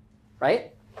environment,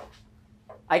 right?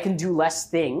 I can do less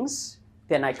things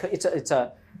than I could.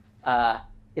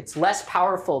 It's less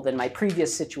powerful than my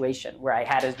previous situation where I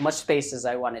had as much space as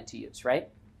I wanted to use, right?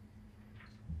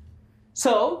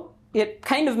 So it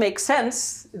kind of makes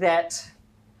sense that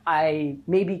I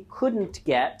maybe couldn't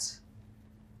get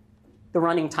the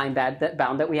running time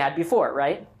bound that we had before,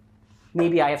 right?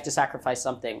 Maybe I have to sacrifice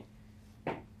something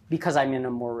because I'm in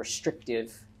a more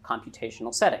restrictive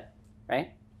computational setting,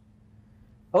 right?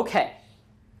 Okay.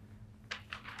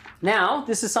 Now,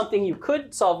 this is something you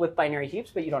could solve with binary heaps,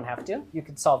 but you don't have to. You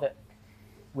could solve it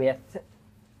with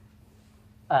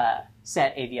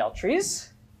set AVL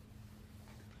trees.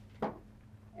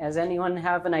 Does anyone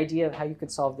have an idea of how you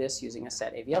could solve this using a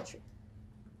set AVL tree?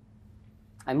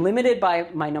 I'm limited by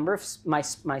my number of my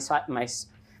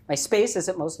space is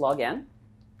at most log n.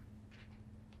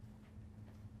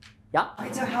 Yeah.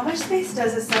 Right, so how much space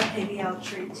does a set AVL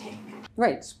tree take?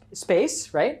 Right,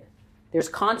 space, right? There's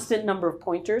constant number of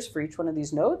pointers for each one of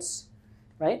these nodes,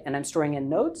 right? And I'm storing in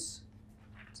nodes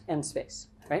and space,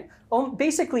 right?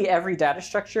 Basically, every data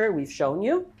structure we've shown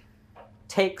you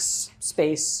takes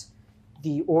space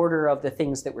the order of the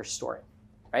things that we're storing,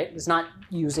 right? It's not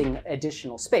using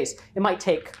additional space. It might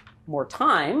take more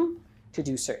time to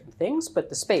do certain things, but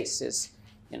the space is,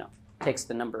 takes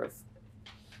the number of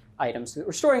items that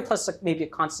we're storing plus maybe a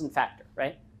constant factor,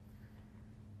 right?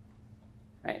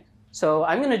 Right. So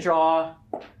I'm going to draw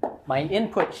my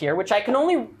input here, which I can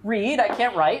only read. I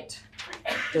can't write.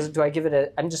 Do I give it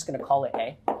a? I'm just going to call it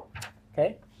A.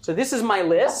 Okay. So this is my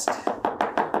list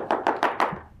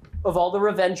of all the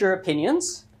Revenger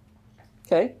opinions.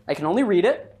 Okay. I can only read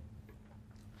it.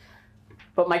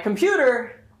 But my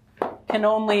computer can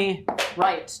only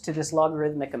write to this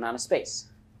logarithmic amount of space.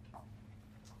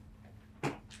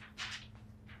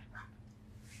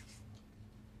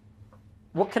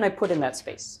 What can I put in that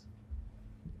space?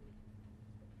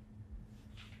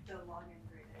 The log n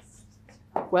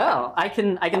greatest. Well, I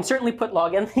can certainly put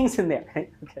log n things in there, right?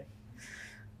 Okay.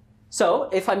 So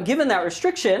if I'm given that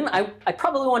restriction, I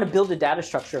probably want to build a data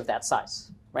structure of that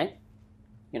size, right?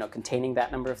 Containing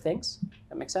that number of things.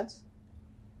 That makes sense?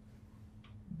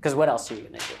 Because what else are you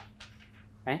going to do,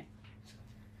 right?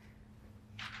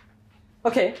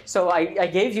 Okay, so I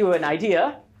gave you an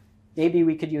idea. Maybe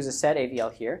we could use a set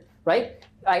AVL here, right?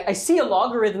 I see a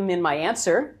logarithm in my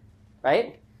answer,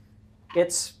 right?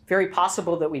 It's very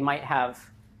possible that we might have,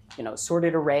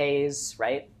 sorted arrays,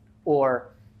 right? Or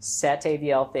set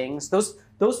AVL things.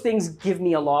 Those things give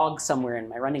me a log somewhere in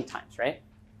my running times, right?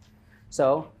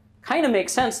 So kind of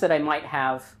makes sense that I might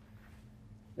have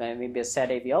maybe a set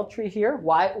AVL tree here.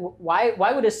 Why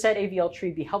would a set AVL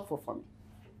tree be helpful for me?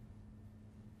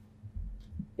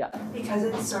 Yeah. Because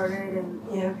it's sorted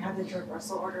and have the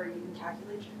traversal order, you can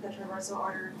calculate the traversal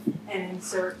order and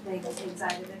insert things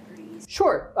inside of it pretty easily.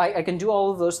 Sure, I can do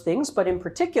all of those things, but in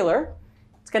particular,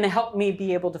 it's going to help me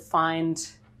be able to find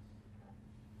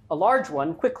a large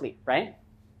one quickly, right?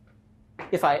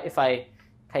 If I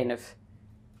kind of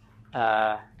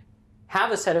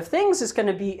have a set of things, it's going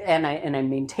to be, and I'm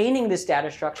maintaining this data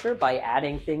structure by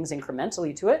adding things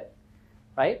incrementally to it,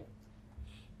 right?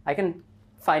 I can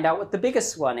find out what the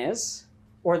biggest one is,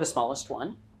 or the smallest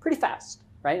one, pretty fast,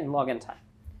 right, in log n time,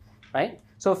 right?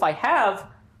 So if I have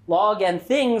log n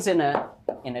things in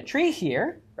a tree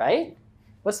here, right,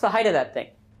 what's the height of that thing?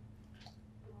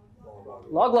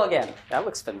 Log n. That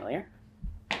looks familiar.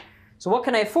 So what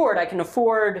can I afford? I can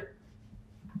afford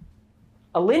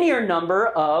a linear number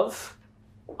of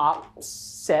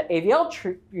set AVL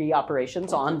tree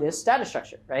operations on this data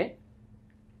structure, right?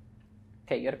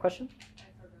 Okay, you had a question? I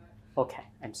forgot. Okay,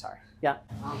 I'm sorry. Yeah.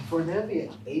 For there to be an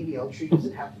AVL tree, does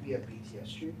it have to be a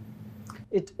BTS tree?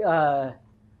 It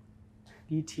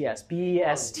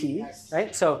BST,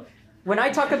 right? So when I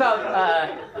talk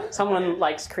about someone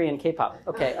likes Korean K-pop,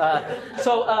 okay.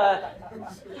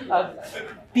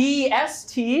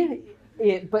 BST,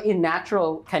 but in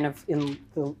natural kind of in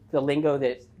the lingo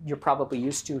that you're probably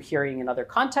used to hearing in other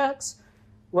contexts,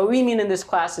 what we mean in this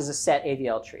class is a set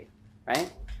AVL tree,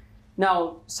 right?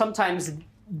 Now, sometimes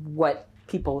what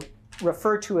people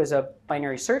refer to as a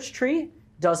binary search tree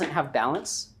doesn't have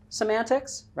balance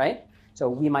semantics, right? So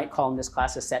we might call in this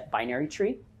class a set binary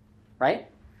tree, right?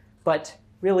 But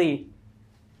really,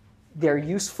 they're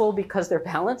useful because they're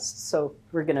balanced, so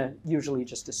we're going to usually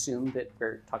just assume that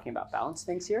we're talking about balanced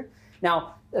things here.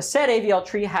 Now, a set AVL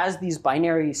tree has these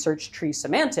binary search tree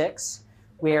semantics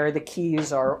where the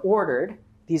keys are ordered.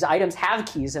 These items have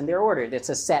keys and they're ordered. It's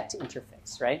a set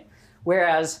interface, right?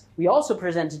 Whereas we also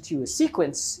presented to you a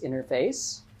sequence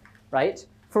interface, right,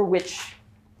 for which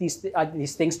these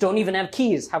things don't even have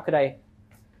keys. How could I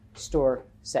store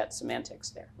set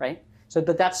semantics there, right? So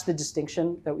that's the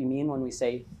distinction that we mean when we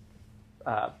say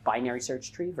binary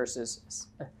search tree versus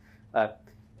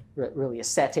really a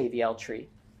set AVL tree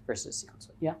versus sequence.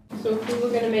 Yeah? So if we were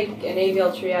going to make an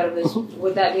AVL tree out of this,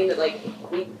 would that mean that like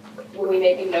when we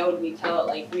make a node, we tell it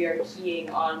like we are keying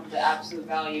on the absolute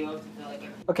value of the like?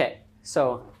 Okay,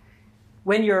 so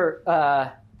when you're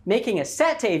making a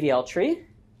set AVL tree,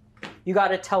 you got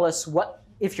to tell us what,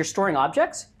 if you're storing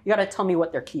objects, you got to tell me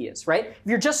what their key is, right? If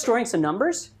you're just storing some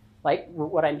numbers, like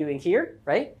what I'm doing here,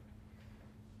 right?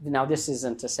 Now this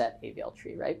isn't a set AVL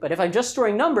tree, right? But if I'm just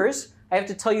storing numbers, I have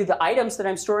to tell you the items that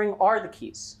I'm storing are the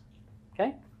keys,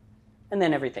 okay? And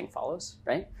then everything follows,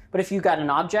 right? But if you've got an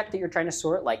object that you're trying to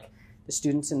sort, like the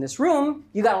students in this room,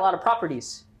 you got a lot of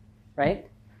properties, right?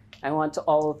 I want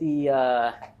all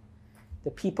the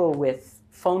people with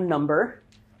phone number,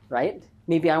 right?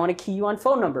 Maybe I want to key you on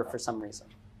phone number for some reason.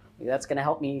 Maybe that's going to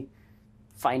help me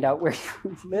find out where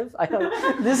you live.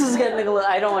 This is getting a little,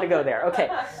 I don't want to go there. Okay,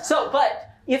 so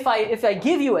but if I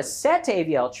give you a set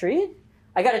AVL tree,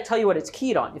 I got to tell you what it's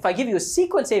keyed on. If I give you a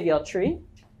sequence AVL tree,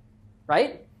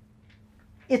 right,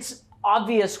 it's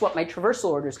obvious what my traversal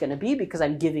order is going to be because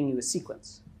I'm giving you a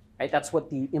sequence, right? That's what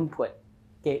the input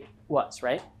gate was,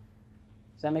 right?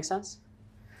 Does that make sense?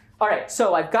 All right,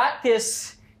 so I've got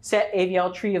this set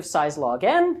AVL tree of size log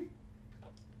n.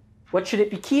 What should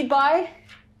it be keyed by?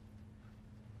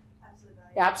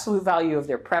 Absolute value of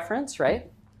their preference, right?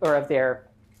 Or of their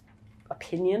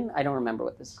opinion. I don't remember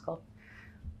what this is called.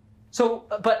 So,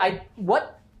 but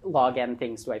what log n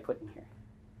things do I put in here?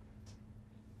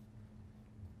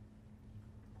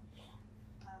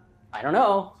 I don't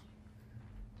know.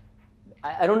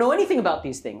 I don't know anything about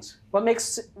these things. What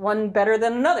makes one better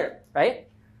than another, right?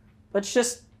 Let's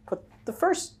just put the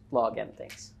first log n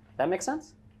things. Does that make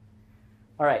sense?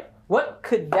 All right. What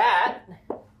could that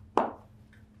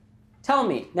tell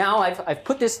me? Now I've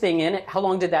put this thing in. How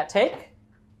long did that take?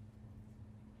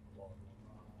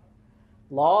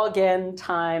 Log n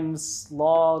times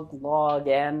log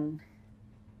n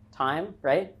time,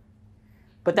 right?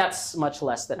 But that's much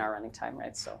less than our running time,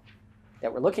 right? So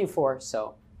that we're looking for.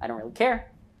 So I don't really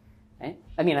care, right?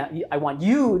 I mean, I want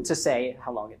you to say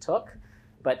how long it took,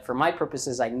 but for my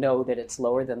purposes, I know that it's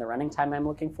lower than the running time I'm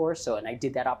looking for. So, and I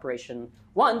did that operation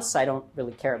once. I don't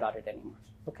really care about it anymore.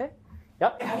 Okay?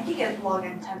 Yep. How did you get log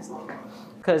n times log n?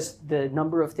 Because the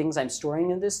number of things I'm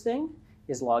storing in this thing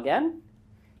is log n.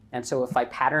 And so if I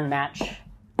pattern match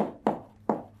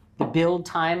the build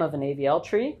time of an AVL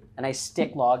tree and I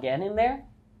stick log n in there,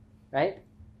 right?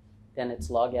 Then it's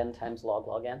log n times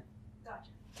log n. Gotcha.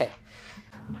 Okay.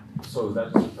 So is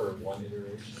that just for one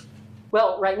iteration?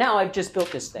 Well, right now I've just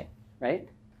built this thing, right?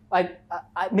 I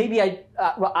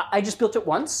just built it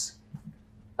once.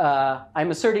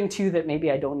 I'm asserting to you that maybe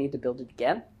I don't need to build it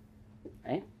again,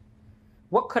 right?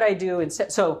 What could I do instead?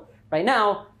 So right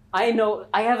now I know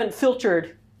I haven't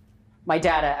filtered my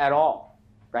data at all,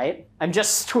 right? I'm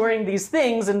just storing these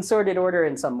things in sorted order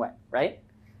in some way, right?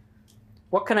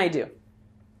 What can I do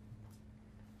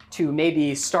to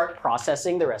maybe start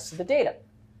processing the rest of the data?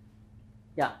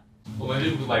 Yeah. Well,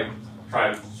 maybe like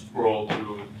try to scroll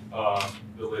through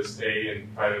the list A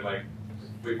and try to like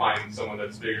we find someone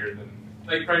that's bigger than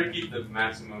like try to keep the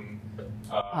maximum.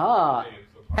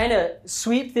 Kind of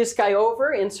sweep this guy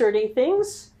over, inserting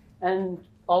things, and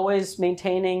always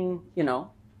maintaining. You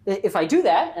know, if I do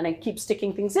that and I keep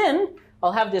sticking things in,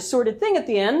 I'll have this sorted thing at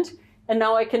the end, and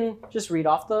now I can just read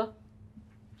off the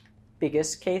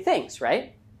biggest k things,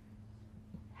 right?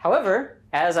 However,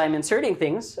 as I'm inserting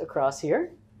things across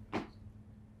here,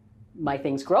 my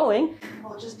thing's growing.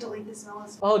 Well, just delete the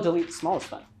smallest one. Oh, delete the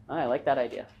smallest one. I like that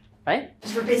idea, right?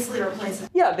 Just basically replace it.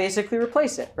 Yeah, basically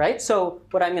replace it, right? So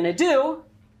what I'm going to do,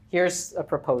 here's a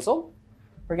proposal.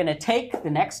 We're going to take the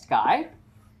next guy,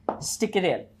 stick it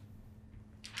in.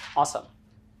 Awesome.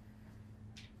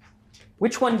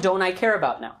 Which one don't I care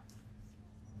about now?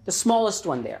 The smallest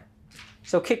one there.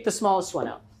 So kick the smallest one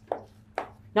out.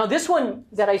 Now this one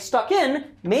that I stuck in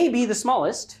may be the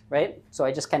smallest, right? So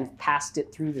I just kind of passed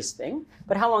it through this thing.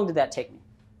 But how long did that take me?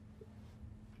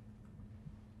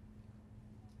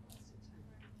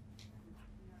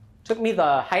 Took me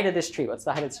the height of this tree. What's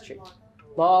the height of this tree?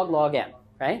 Log n,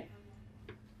 right?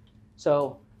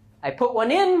 So I put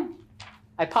one in,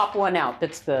 I pop one out.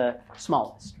 That's the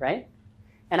smallest, right?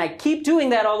 And I keep doing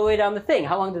that all the way down the thing.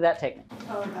 How long did that take me?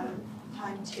 O of n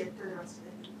times to get through the rest of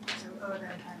it. So O of n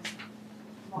times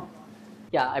log.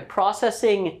 Yeah, I'm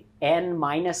processing n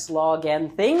minus log n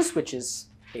things, which is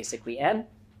basically n,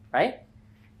 right?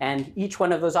 And each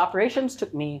one of those operations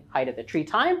took me height of the tree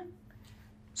time.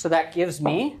 So that gives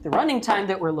me the running time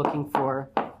that we're looking for,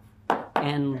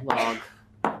 n log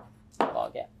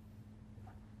n.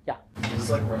 Yeah. It's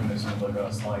like reminiscent of like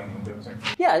a sliding window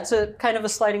technique. Yeah, it's a kind of a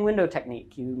sliding window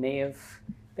technique. You may have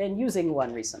been using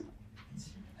one recently.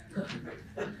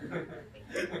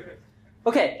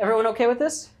 Okay, everyone okay with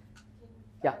this?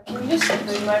 Yeah. Can you just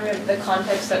remind me of the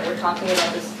context that we're talking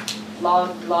about this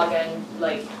log n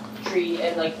like tree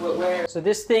and like where? So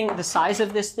this thing, the size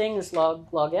of this thing is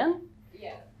log n.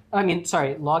 Yeah. I mean,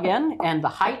 sorry, log n, and the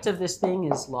height of this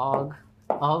thing is log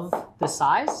of the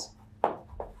size.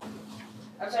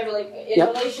 I'm sorry, but like in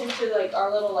relation to like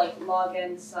our little like log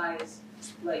n size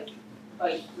like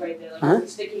bite right there, like we're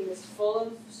sticking this full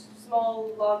of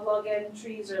small log n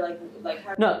trees or like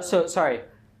how? No, so sorry,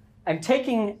 I'm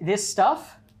taking this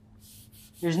stuff.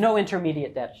 There's no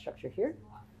intermediate data structure here.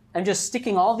 I'm just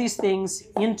sticking all these things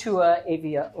into a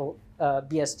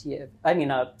BST. I mean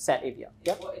a set AVL.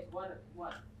 Yep. It's one.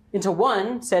 Into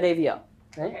one set AVL,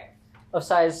 right? Okay. Of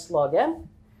size log n.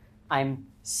 I'm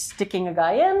sticking a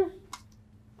guy in,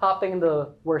 popping the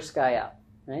worst guy out,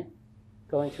 right?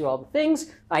 Going through all the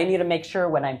things. I need to make sure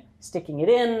when I'm sticking it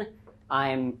in,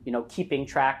 I'm keeping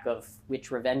track of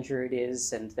which revenger it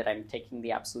is and that I'm taking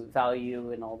the absolute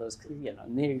value and all those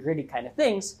nitty-gritty kind of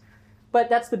things. But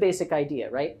that's the basic idea,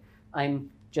 right? I'm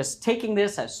just taking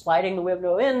this, I'm sliding the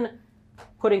window in,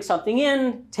 putting something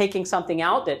in, taking something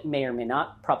out that may or may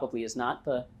not, probably is not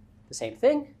the same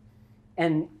thing.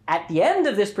 And at the end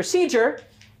of this procedure,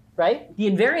 right, the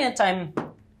invariant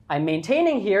I'm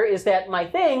maintaining here is that my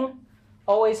thing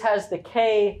always has the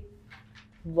k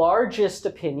largest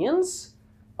opinions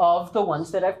of the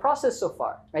ones that I've processed so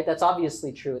far, right? That's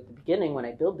obviously true at the beginning when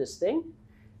I build this thing.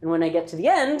 And when I get to the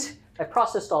end, I've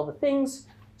processed all the things,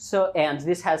 and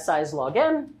this has size log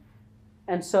n,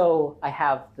 and so I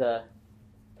have the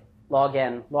log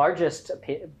n largest,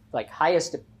 like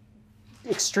highest,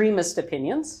 extremist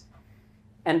opinions,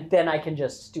 and then I can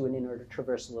just do an inward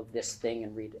traversal of this thing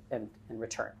and read it and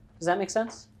return. Does that make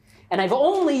sense? And I've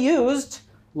only used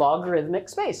logarithmic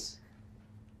space.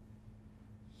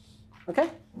 Okay?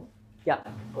 Yeah.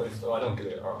 Wait, so I don't get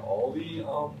it. Are all the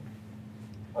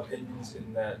opinions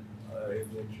in that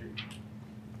AVL tree?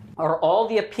 Are all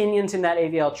the opinions in that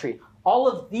AVL tree? All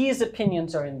of these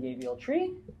opinions are in the AVL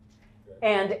tree.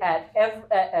 And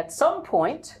at some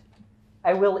point,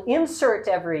 I will insert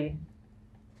every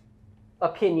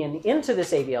opinion into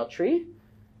this AVL tree,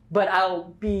 but I'll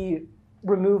be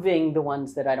removing the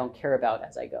ones that I don't care about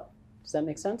as I go. Does that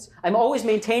make sense? I'm always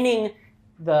maintaining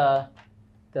the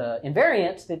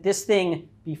invariant that this thing,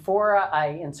 before I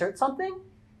insert something,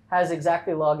 has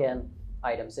exactly log n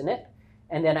items in it.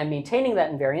 And then I'm maintaining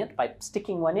that invariant by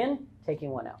sticking one in, taking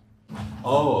one out.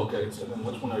 Oh, okay. So then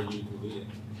which one are you deleting?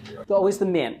 Always the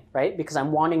min, right? Because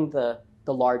I'm wanting the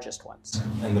largest ones.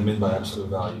 And the min by absolute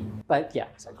value. But yeah,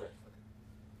 exactly. Okay.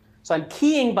 So I'm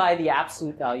keying by the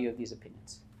absolute value of these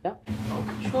opinions. Yeah?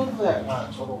 Show that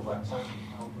total runtime.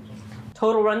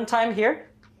 Total runtime here,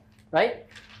 right?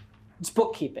 It's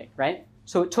bookkeeping, right?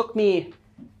 So it took me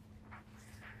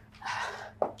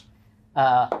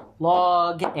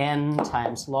log n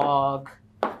times log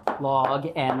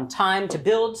log n time to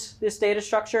build this data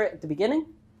structure at the beginning,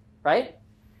 right?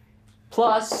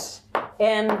 Plus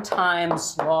n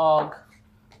times log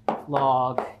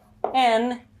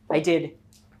n. I did,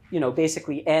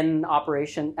 basically n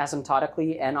operation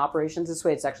asymptotically n operations this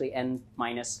way. It's actually n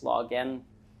minus log n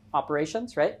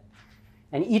operations, right?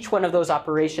 And each one of those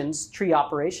operations, tree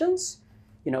operations,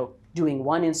 doing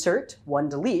one insert, one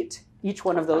delete, each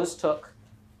one of those took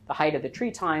the height of the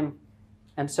tree time.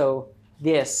 And so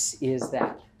this is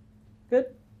that. Good?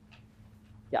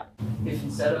 Yeah. If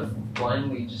instead of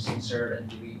blindly just insert and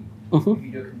delete, if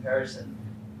you do a comparison,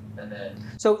 and then...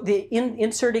 So the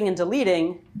inserting and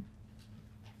deleting,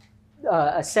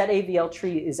 a set AVL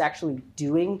tree is actually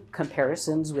doing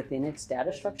comparisons within its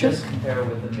data structure. Just compare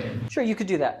with the bin. Sure, you could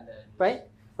do that, right?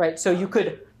 Right, so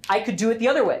I could do it the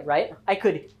other way, right? I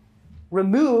could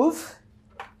remove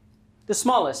the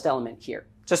smallest element here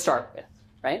to start with,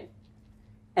 right?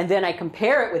 And then I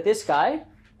compare it with this guy,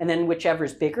 and then whichever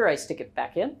is bigger, I stick it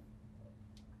back in.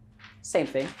 Same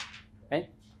thing, right?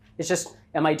 It's just,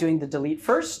 am I doing the delete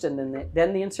first and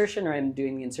then the insertion, or am I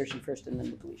doing the insertion first and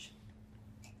then the deletion?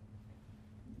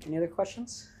 Any other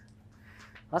questions?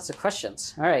 Lots of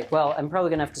questions. All right, well, I'm probably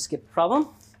going to have to skip the problem.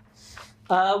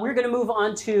 We're going to move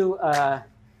on to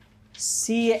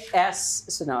SCLR.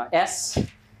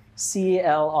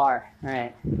 All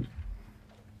right.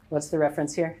 What's the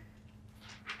reference here?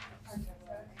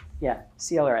 Yeah,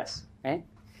 CLRS, right?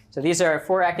 So these are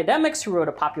 4 academics who wrote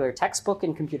a popular textbook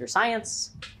in computer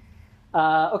science.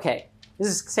 Okay, this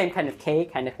is the same kind of K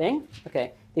kind of thing.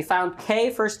 Okay, they found K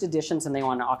first editions and they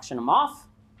want to auction them off.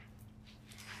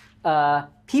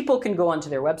 People can go onto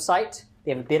their website.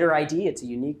 They have a bidder ID. It's a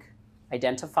unique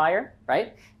identifier,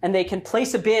 right? And they can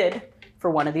place a bid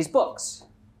for one of these books,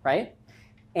 right?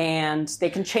 And they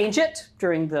can change it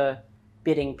during the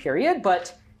bidding period,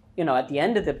 but at the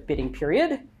end of the bidding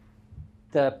period,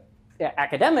 the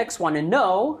academics want to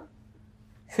know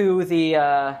who the,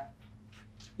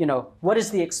 what is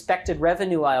the expected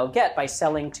revenue I'll get by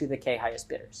selling to the K highest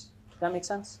bidders. Does that make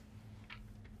sense?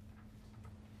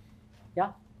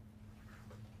 Yeah?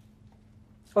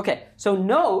 Okay, so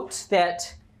note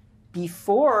that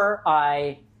before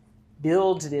I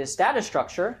build this data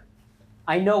structure,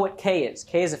 I know what K is.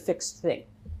 K is a fixed thing,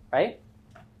 right?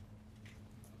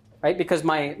 Right, because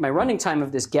my running time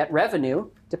of this get revenue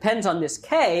depends on this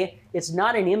K. It's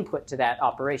not an input to that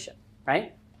operation,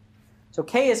 right? So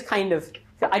K is kind of,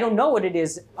 I don't know what it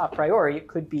is a priori. It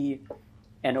could be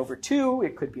n over 2.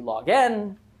 It could be log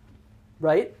n,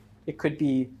 right? It could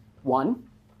be 1,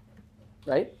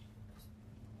 right?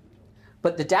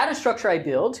 But the data structure I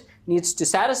build needs to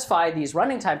satisfy these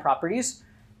running time properties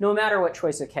no matter what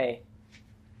choice of K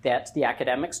that the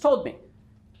academics told me.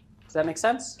 Does that make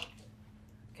sense?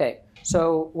 Okay,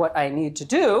 so what I need to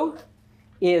do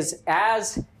is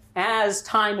as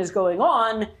time is going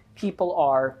on, people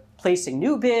are placing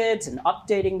new bids and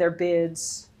updating their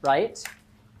bids, right?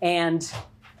 And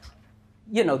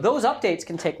those updates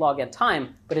can take log n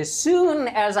time, but as soon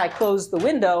as I close the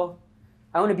window,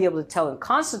 I want to be able to tell in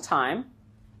constant time,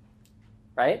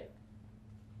 right,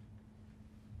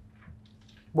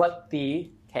 what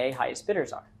the K highest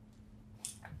bidders are.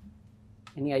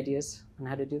 Any ideas on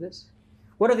how to do this?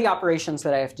 What are the operations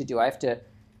that I have to do? I have to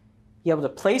be able to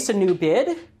place a new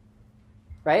bid,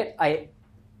 right?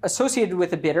 Associated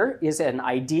with a bidder is an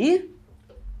ID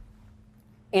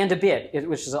and a bid,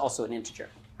 which is also an integer,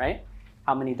 right?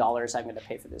 How many dollars I'm going to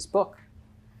pay for this book.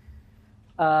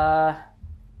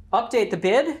 Update the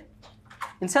bid.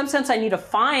 In some sense, I need to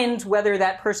find whether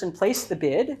that person placed the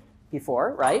bid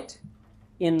before, right,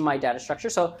 in my data structure.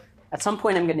 So at some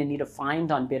point, I'm going to need to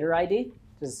find on bidder ID.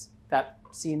 Does that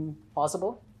seem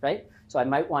plausible, right? So I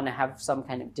might want to have some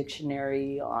kind of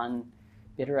dictionary on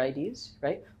bidder IDs,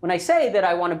 right? When I say that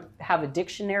I want to have a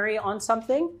dictionary on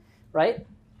something, right,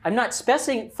 I'm not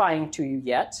specifying to you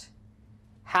yet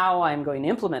how I'm going to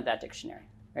implement that dictionary,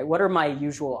 right? What are my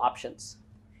usual options?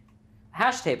 A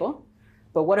hash table,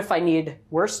 but what if I need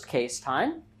worst case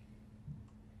time?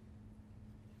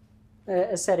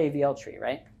 A set AVL tree,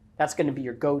 right? That's going to be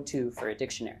your go-to for a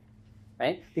dictionary,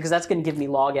 right? Because that's going to give me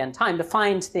log n time to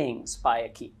find things by a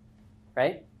key,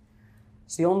 right?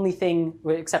 It's the only thing,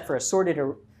 except for a sorted,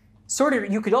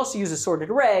 you could also use a sorted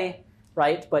array,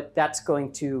 right? But that's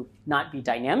going to not be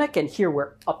dynamic. And here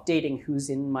we're updating who's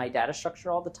in my data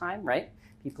structure all the time, right?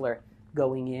 People are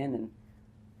going in and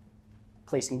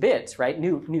placing bids, right?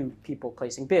 New people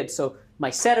placing bids. So my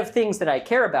set of things that I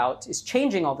care about is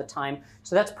changing all the time.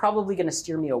 So that's probably going to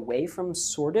steer me away from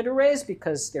sorted arrays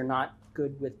because they're not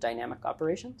good with dynamic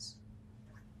operations.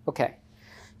 Okay,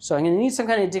 so I'm going to need some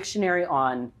kind of dictionary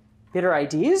on bidder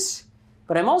IDs,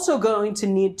 But I'm also going to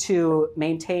need to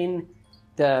maintain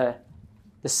the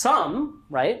sum,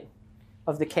 right,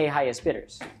 of the k highest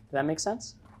bidders. Does that make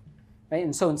sense? Right?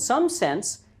 And so in some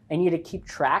sense, I need to keep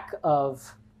track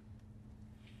of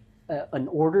an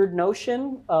ordered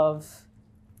notion of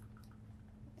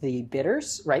the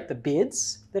bidders, right? The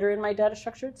bids that are in my data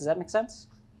structure. Does that make sense?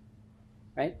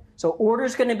 Right? So order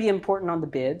is going to be important on the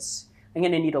bids. I'm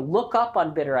going to need a lookup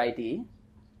on bidder ID.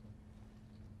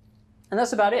 And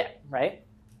that's about it, right?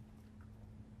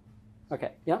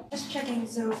 Okay, yeah? Just checking,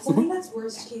 so something that's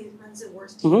worst case runs in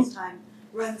worst case time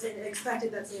runs in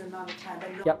expected that same amount of time,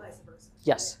 but not vice versa.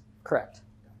 Yes, correct.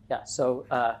 Yeah, so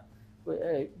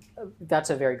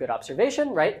that's a very good observation,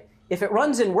 right? If it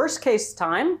runs in worst case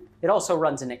time, it also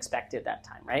runs in expected that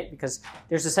time, right? Because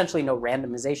there's essentially no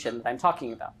randomization that I'm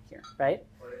talking about here, right?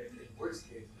 Or in worst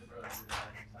case, it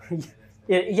runs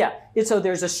in Yeah, so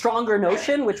there's a stronger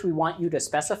notion which we want you to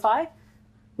specify,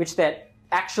 which that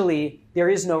actually there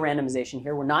is no randomization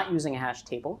here. We're not using a hash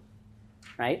table,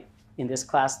 right? In this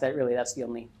class, that's the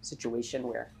only situation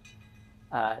where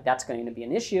that's going to be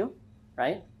an issue,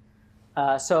 right?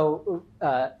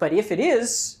 But if it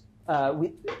is,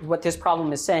 what this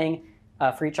problem is saying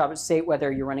for each object state,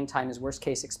 whether your running time is worst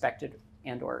case expected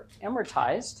and or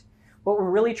amortized, what we're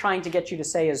really trying to get you to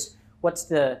say is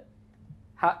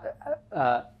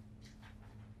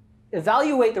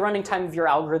evaluate the running time of your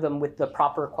algorithm with the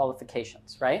proper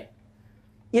qualifications, right?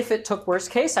 If it took worst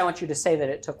case, I want you to say that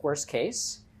it took worst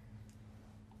case.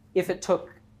 If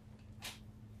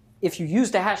you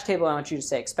used a hash table, I want you to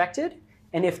say expected.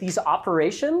 And if these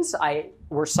operations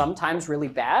were sometimes really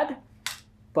bad,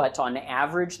 but on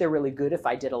average they're really good if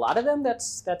I did a lot of them,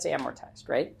 that's amortized,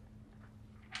 right?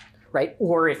 Right?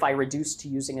 Or if I reduced to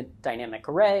using a dynamic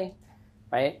array,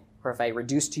 right? Or if I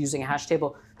reduced to using a hash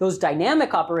table, those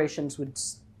dynamic operations would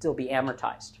still be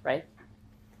amortized, right?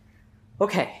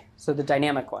 Okay, so the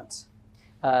dynamic ones.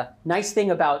 Nice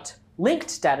thing about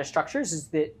linked data structures is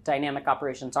that dynamic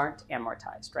operations aren't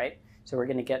amortized, right? So we're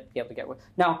going to be able to get.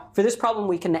 Now, for this problem,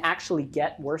 we can actually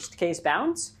get worst case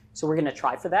bounds. So we're going to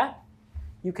try for that.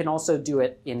 You can also do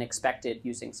it in expected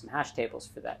using some hash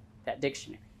tables for that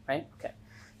dictionary, right? Okay.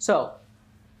 So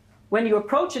when you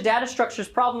approach a data structures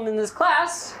problem in this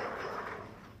class,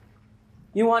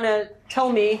 you want to tell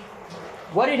me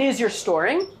what it is you're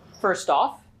storing, first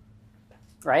off,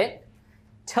 right?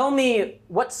 Tell me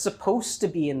what's supposed to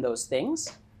be in those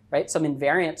things, right? Some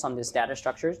invariants on this data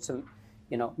structure to,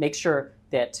 make sure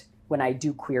that when I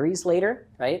do queries later,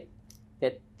 right,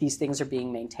 that these things are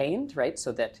being maintained, right?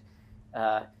 So that,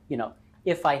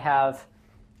 if I have,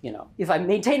 if I'm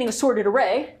maintaining a sorted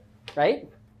array, right,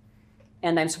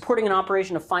 and I'm supporting an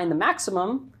operation to find the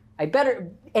maximum,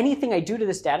 anything I do to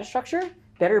this data structure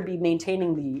better be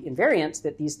maintaining the invariance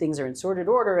that these things are in sorted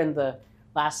order and the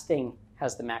last thing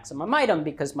has the maximum item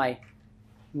because my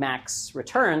max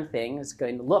return thing is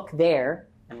going to look there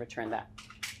and return that.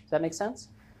 Does that make sense?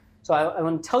 So I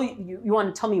want to tell you, you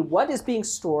want to tell me what is being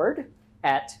stored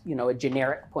at a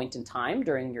generic point in time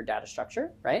during your data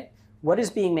structure, right? What is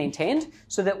being maintained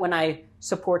so that when I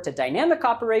support a dynamic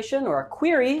operation or a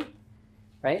query,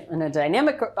 right, in a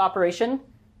dynamic operation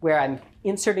where I'm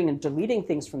inserting and deleting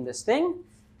things from this thing,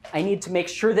 I need to make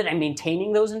sure that I'm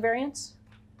maintaining those invariants.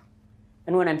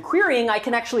 And when I'm querying, I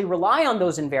can actually rely on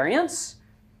those invariants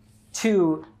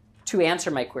to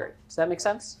answer my query. Does that make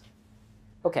sense?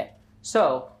 Okay,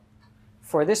 so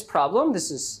for this problem, this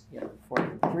is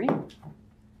 43.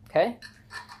 Okay.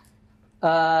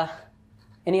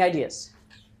 Any ideas?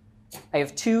 I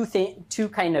have two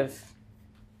kind of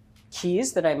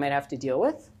keys that I might have to deal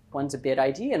with. One's a bid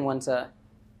ID and one's a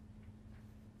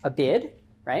bid,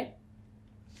 right?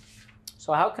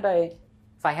 So how could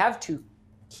if I have two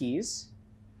keys,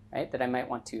 right, that I might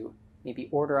want to maybe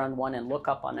order on one and look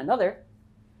up on another,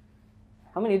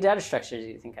 how many data structures do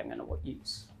you think I'm going to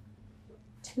use?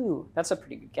 2. That's a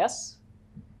pretty good guess.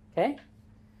 Okay.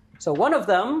 So one of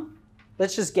them,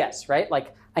 let's just guess, right?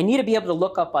 Like I need to be able to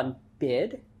look up on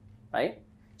bid, right?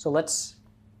 So let's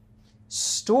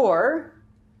store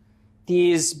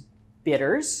these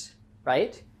bidders,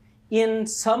 right, in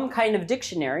some kind of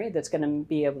dictionary that's going to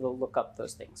be able to look up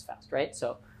those things fast, right?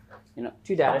 So,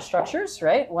 2 data structures,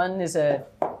 right? One is a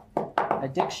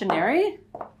dictionary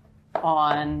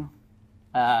on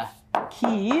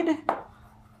keyed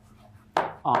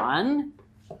on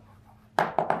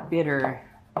bidder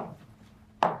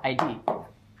ID.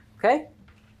 Okay?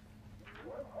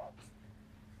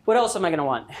 What else am I going to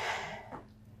want?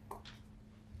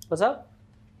 What's up?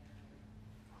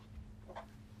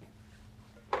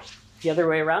 The other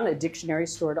way around, a dictionary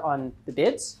stored on the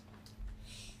bids.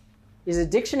 Is a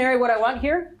dictionary what I want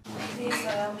here?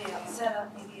 Set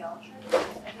up ABL trees. I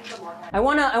think the more I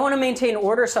want to maintain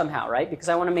order somehow, right? Because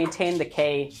I want to maintain the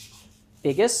k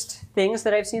biggest things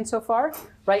that I've seen so far.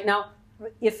 Right now,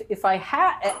 if I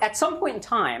had at some point in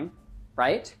time,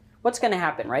 right? What's going to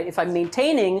happen, right? If I'm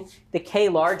maintaining the k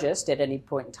largest at any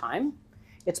point in time,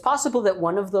 it's possible that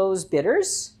one of those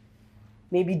bidders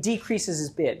maybe decreases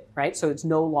his bid, right? So it's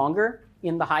no longer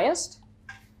in the highest.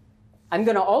 I'm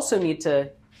going to also need to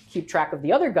keep track of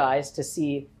the other guys to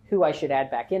see who I should add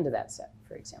back into that set,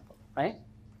 for example, right?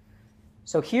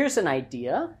 So here's an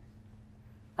idea.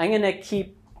 I'm going to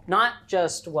keep not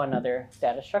just one other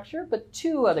data structure, but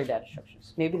two other data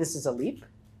structures. Maybe this is a leap.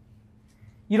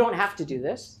 You don't have to do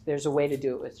this. There's a way to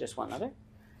do it with just one other.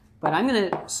 But I'm going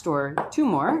to store two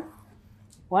more.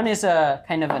 One is a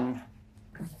kind of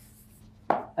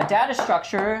a data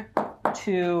structure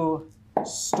to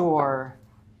store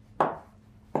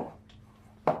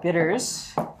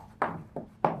bidders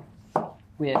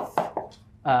with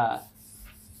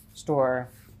store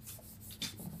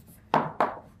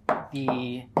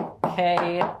the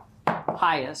k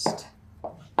highest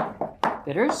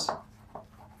bidders,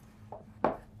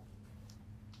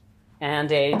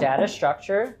 and a data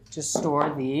structure to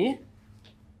store the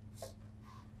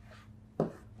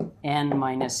n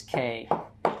minus k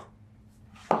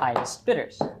highest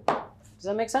bidders. Does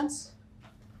that make sense?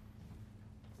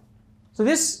 So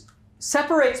this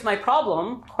separates my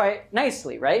problem quite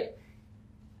nicely, right?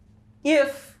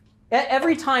 If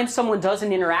every time someone does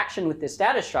an interaction with this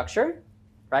data structure,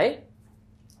 right,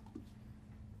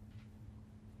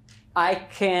 I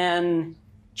can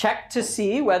check to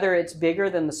see whether it's bigger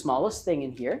than the smallest thing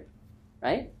in here,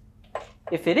 right?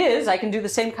 If it is, I can do the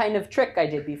same kind of trick I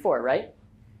did before, right?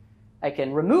 I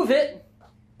can remove it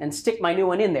and stick my new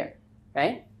one in there,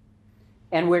 right?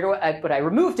 And but I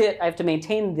removed it, I have to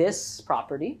maintain this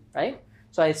property, right?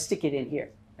 So I stick it in here,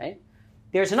 right?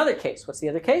 There's another case. What's the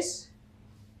other case?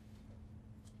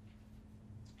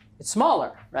 It's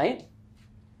smaller, right?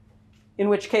 In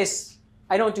which case,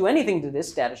 I don't do anything to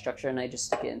this data structure and I just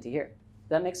stick it into here. Does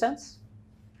that make sense?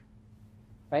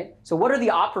 Right? So what are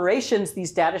the operations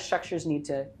these data structures need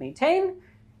to maintain?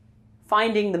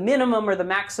 Finding the minimum or the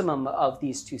maximum of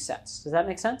these two sets. Does that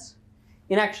make sense?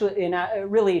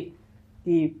 Really,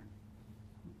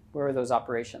 where are those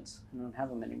operations? I don't have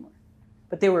them anymore.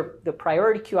 But they were the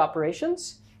priority queue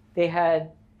operations. They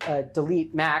had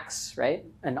delete max, right?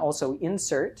 And also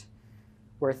insert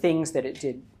were things that it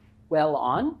did well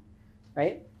on,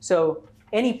 right? So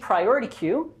any priority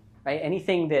queue, right?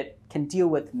 Anything that can deal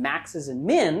with maxes and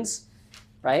mins,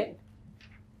 right?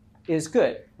 Is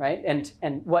good, right?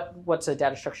 And what's a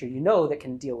data structure you know that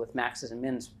can deal with maxes and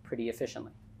mins pretty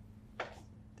efficiently?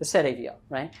 The set AVL,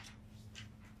 right?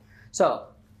 So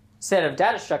set of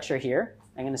data structure here,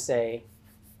 I'm going to say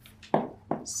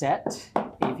set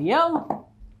AVL.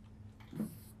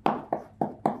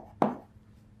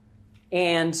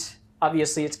 And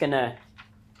obviously it's going to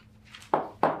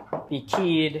be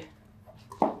keyed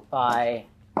by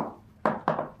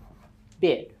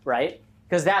bid, right?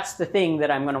 Because that's the thing that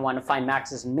I'm going to want to find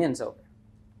maxes and mins over.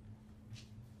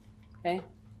 Okay?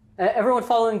 Everyone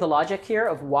following the logic here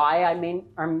of why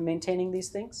I'm maintaining these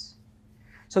things?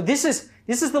 So this is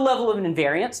the level of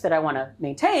invariance that I want to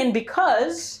maintain,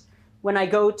 because when I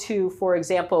go to, for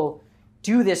example,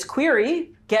 do this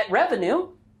query, get revenue,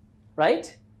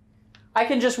 right? I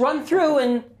can just run through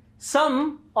and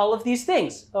sum all of these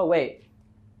things. Oh, wait.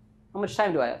 How much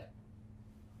time do I have?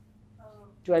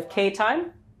 Do I have k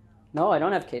time? No, I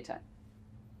don't have k time.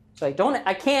 So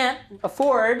I can't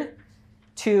afford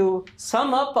to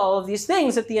sum up all of these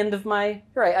things at the end of my,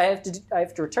 right, I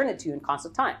have to return it to you in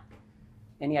constant time.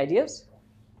 Any ideas?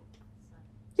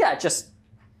 Yeah, just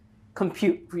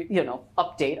compute,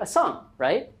 update a sum,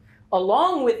 right?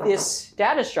 Along with this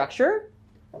data structure,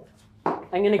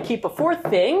 I'm going to keep a fourth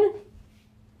thing,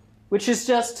 which is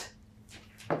just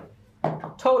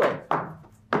total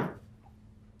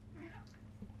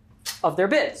of their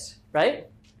bids, right?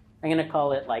 I'm going to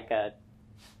call it like a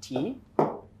T,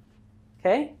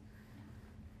 okay?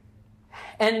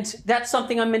 And that's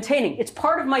something I'm maintaining. It's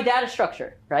part of my data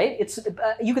structure, right?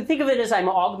 You can think of it as I'm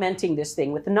augmenting this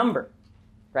thing with a number,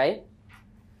 right?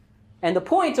 And the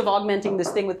point of augmenting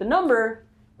this thing with the number,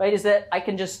 right, is that I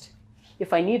can just,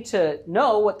 if I need to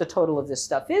know what the total of this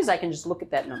stuff is, I can just look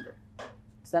at that number.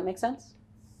 Does that make sense?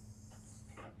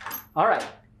 All right.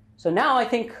 So now I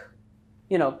think,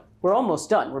 we're almost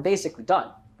done. We're basically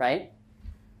done, right?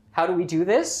 How do we do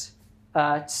this?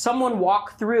 Someone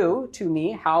walk through to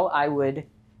me how I would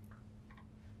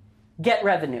get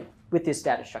revenue with this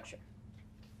data structure.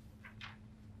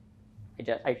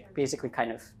 I basically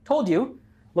kind of told you,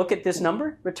 look at this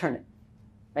number, return it,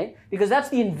 right? Because that's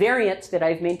the invariant that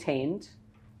I've maintained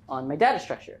on my data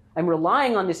structure. I'm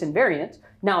relying on this invariant.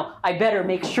 Now, I better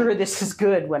make sure this is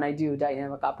good when I do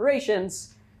dynamic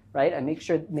operations, right? I make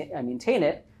sure I maintain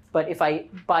it. But if I,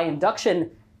 by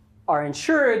induction, are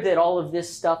ensured that all of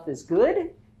this stuff is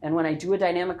good, and when I do a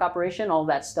dynamic operation, all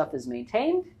that stuff is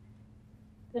maintained,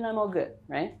 then I'm all good,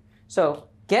 right? So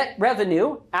get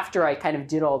revenue, after I kind of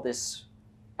did all this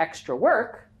extra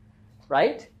work,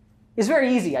 right, is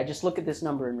very easy. I just look at this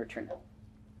number and return it,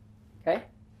 okay?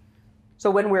 So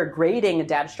when we're grading a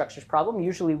data structures problem,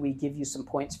 usually we give you some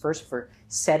points first for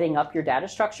setting up your data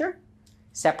structure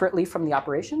separately from the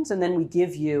operations, and then we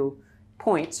give you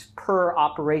points per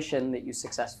operation that you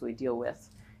successfully deal with,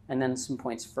 and then some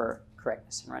points for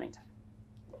correctness and running time.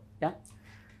 Yeah?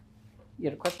 You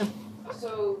had a question?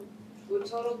 So would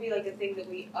total be like a thing that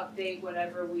we update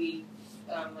whenever we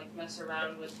like mess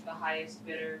around with the highest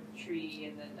bidder tree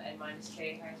and then n minus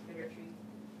k highest bidder tree?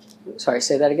 Sorry,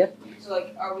 say that again? So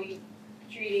like, are we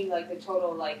treating like the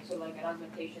total like sort of like an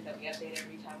augmentation that we update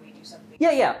every time we do something?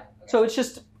 Yeah, yeah. Okay. So it's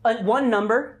just one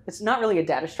number. It's not really a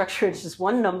data structure. It's just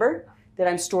one number that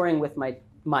I'm storing with my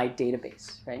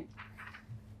database, right?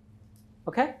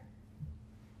 Okay?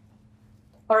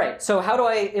 All right, so how do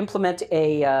I implement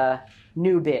a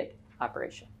new bid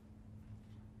operation?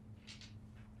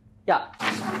 Yeah?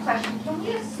 Just one question. Can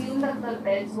we assume that the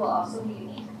bids will also be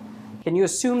unique? Can you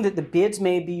assume that the bids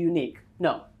may be unique?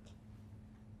 No.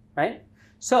 Right?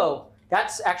 So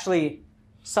that's actually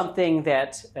something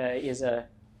that is a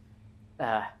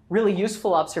really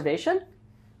useful observation.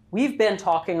 We've been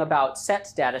talking about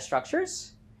set data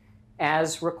structures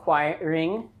as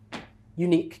requiring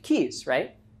unique keys,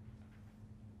 right?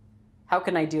 How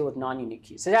can I deal with non-unique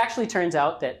keys? It actually turns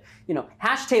out that,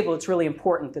 hash table, it's really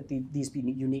important that these be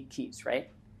unique keys, right?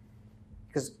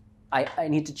 Because I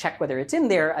need to check whether it's in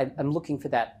there. I'm looking for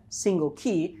that single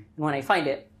key, and when I find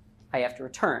it, I have to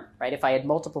return, right? If I had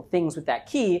multiple things with that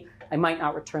key, I might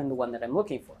not return the one that I'm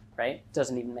looking for, right? It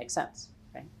doesn't even make sense,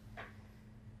 right?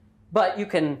 But you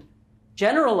can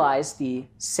generalize the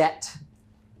set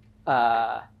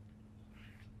kind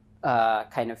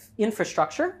of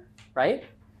infrastructure, right,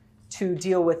 to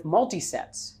deal with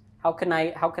multi-sets. How can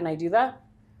I do that?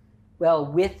 Well,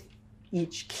 with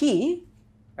each key,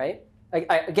 right?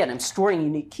 Again, I'm storing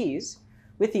unique keys.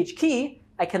 With each key,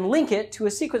 I can link it to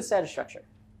a sequence data structure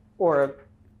or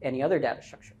any other data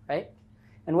structure, right?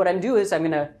 And what I'm doing is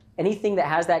anything that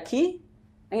has that key,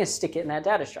 I'm going to stick it in that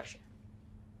data structure,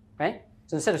 right?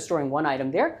 So instead of storing one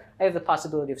item there, I have the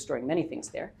possibility of storing many things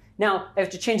there. Now, I have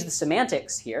to change the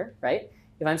semantics here, right?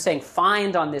 If I'm saying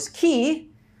find on this key,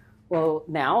 well,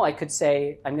 now I could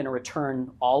say I'm going to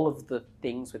return all of the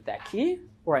things with that key,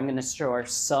 or I'm going to store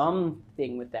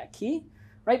something with that key,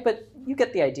 right? But you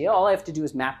get the idea. All I have to do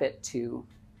is map it to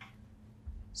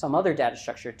some other data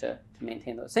structure to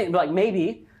maintain those things. Like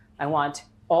maybe I want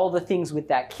all the things with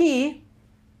that key.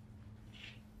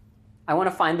 I want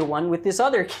to find the one with this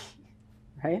other key,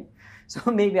 right?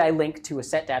 So maybe I link to a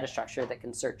set data structure that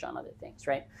can search on other things,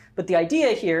 right? But the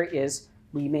idea here is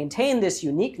we maintain this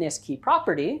uniqueness key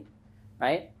property,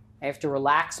 right? I have to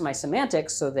relax my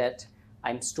semantics so that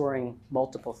I'm storing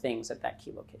multiple things at that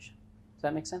key location. Does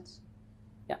that make sense?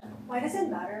 Yeah. Why does it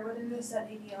matter whether the set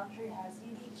APL tree has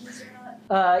unique keys or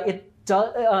not? It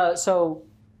does. So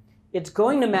it's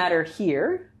going to matter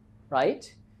here,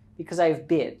 right? Because I have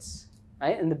bids,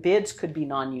 right? And the bids could be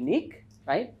non-unique,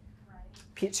 right?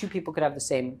 Two people could have the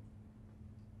same,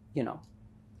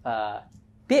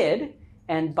 bid,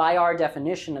 and by our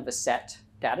definition of a set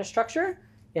data structure,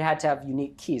 it had to have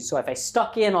unique keys. So if I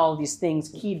stuck in all these things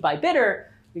keyed by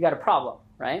bidder, we got a problem,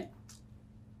 right?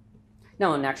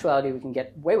 Now, in actuality, we can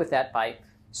get away with that by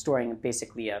storing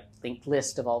basically a linked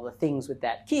list of all the things with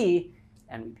that key,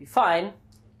 and we'd be fine,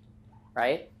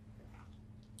 right?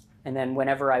 And then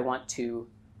whenever I want to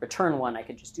return one, I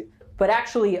could just do. But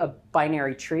actually, a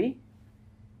binary tree,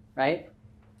 right,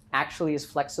 actually is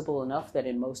flexible enough that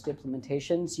in most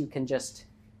implementations, you can just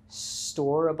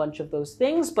store a bunch of those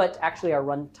things, but actually our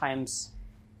runtimes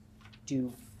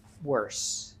do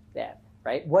worse than,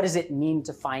 right? What does it mean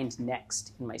to find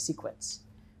next in my sequence,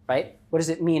 right? What does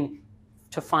it mean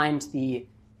to to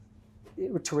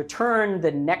return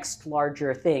the next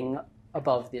larger thing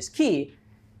above this key?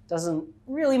 Doesn't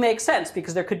really make sense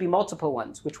because there could be multiple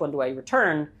ones. Which one do I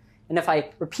return? And if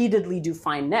I repeatedly do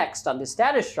find next on this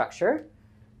data structure,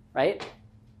 right,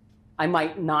 I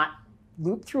might not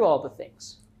loop through all the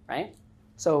things, right?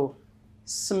 So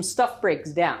some stuff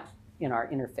breaks down in our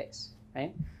interface,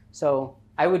 right? So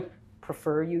I would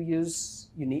prefer you use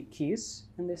unique keys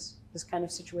in this kind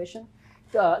of situation.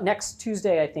 next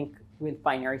Tuesday, I think, with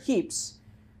binary heaps,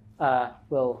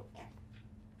 we'll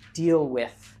deal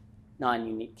with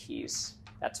non-unique keys.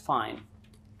 That's fine.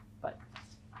 But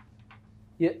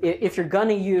if you're going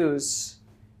to use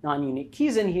non-unique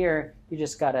keys in here, you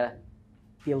just got to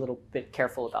be a little bit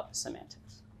careful about the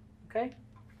semantics. Okay?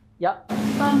 Yeah?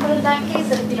 But in that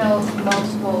case, if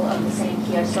multiple of the same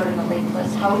key are stored in a linked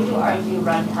list, how would you argue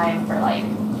runtime for like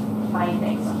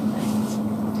finding something?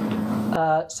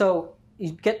 So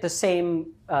you get the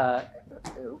same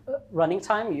running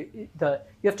time. You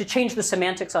have to change the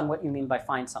semantics on what you mean by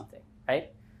find something,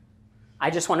 right? I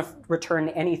just want to return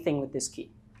anything with this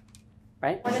key,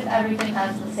 right? What if everything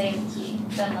has the same key?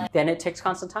 Then it takes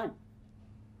constant time.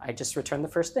 I just return the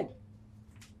first thing.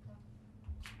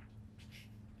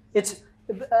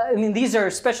 I mean, these are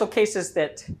special cases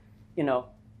that,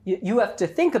 you have to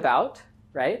think about,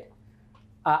 right?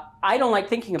 I don't like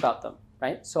thinking about them,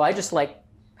 right? So I just like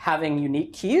having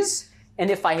unique keys. And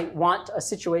if I want a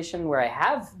situation where I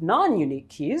have non-unique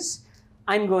keys,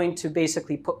 I'm going to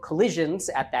basically put collisions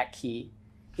at that key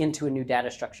into a new data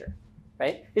structure,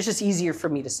 right? It's just easier for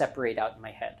me to separate out in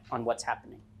my head on what's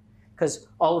happening. Because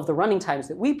all of the running times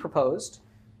that we proposed,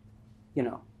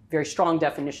 very strong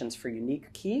definitions for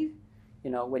unique key.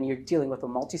 When you're dealing with a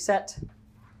multiset,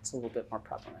 it's a little bit more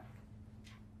problematic.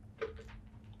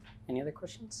 Any other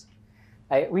questions?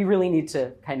 We really need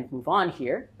to kind of move on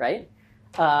here, right?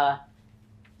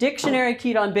 Dictionary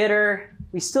keyed on bidder.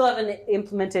 We still haven't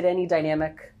implemented any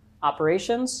dynamic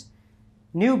operations.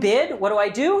 New bid,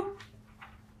 what do?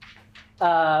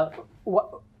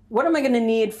 What am I going to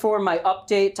need for my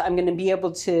update? I'm going to be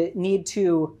able to need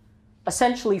to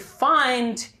essentially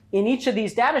find in each of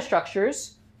these data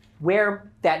structures where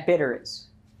that bidder is,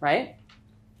 right?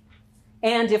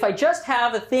 And if I just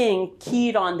have a thing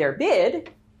keyed on their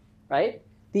bid, right,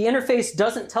 the interface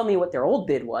doesn't tell me what their old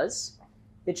bid was.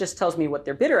 It just tells me what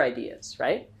their bidder ID is,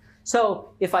 right?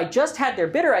 So if I just had their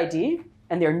bidder ID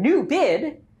and their new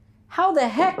bid, how the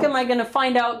heck am I going to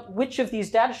find out which of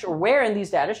these or where in these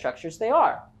data structures they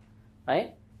are,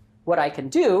 right? What I can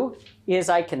do is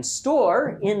I can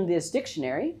store in this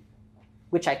dictionary,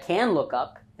 which I can look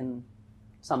up in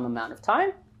some amount of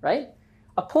time, right?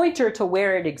 A pointer to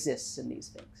where it exists in these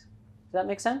things. Does that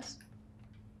make sense?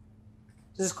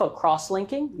 This is called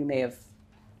cross-linking. You may have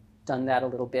done that a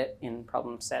little bit in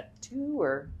problem set 2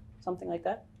 or something like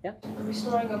that. Yeah? Are we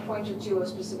storing a pointer to a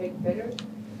specific bidder?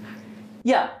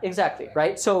 Yeah, exactly,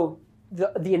 right? So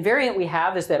the invariant we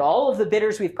have is that all of the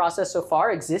bidders we've processed so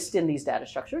far exist in these data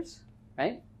structures,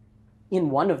 right? In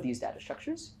one of these data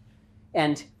structures.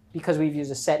 And because we've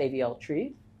used a set AVL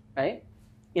tree, right?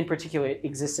 In particular, it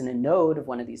exists in a node of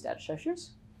one of these data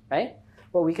structures, right?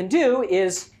 What we can do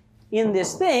is, in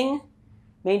this thing,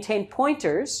 maintain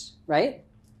pointers, right?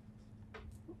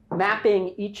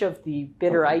 Mapping each of the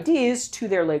bidder IDs to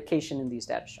their location in these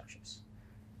data structures.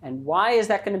 And why is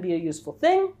that going to be a useful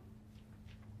thing,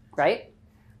 right?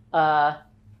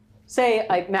 Say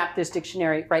I map this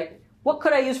dictionary, right? What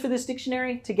could I use for this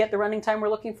dictionary to get the running time we're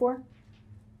looking for?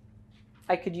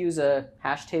 I could use a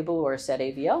hash table or a set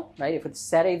AVL, right? If it's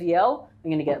set AVL, I'm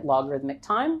going to get logarithmic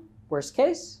time, worst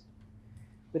case.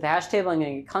 With a hash table, I'm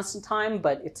going to get constant time,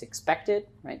 but it's expected,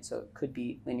 right? So it could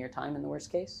be linear time in the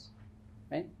worst case,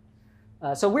 right?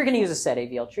 So we're going to use a set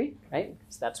AVL tree, right?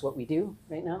 Because that's what we do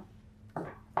right now.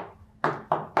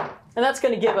 And that's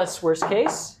going to give us worst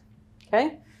case,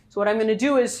 okay? So what I'm going to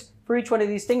do is, for each one of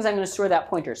these things, I'm going to store that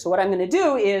pointer. So what I'm going to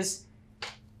do is,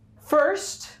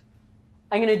 first,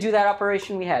 I'm going to do that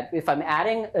operation we had. If I'm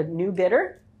adding a new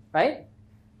bidder, right,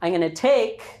 I'm going to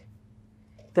take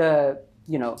the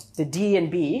D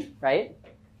and B, right,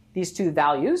 these two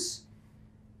values,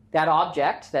 that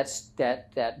object,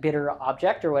 that bidder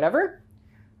object or whatever.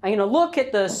 I'm going to look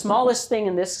at the smallest thing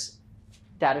in this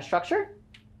data structure,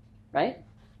 right,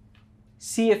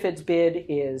 see if its bid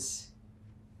is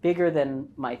bigger than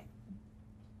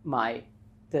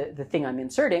the thing I'm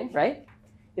inserting, right?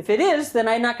 If it is, then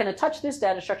I'm not going to touch this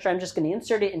data structure. I'm just going to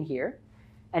insert it in here.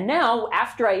 And now,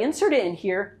 after I insert it in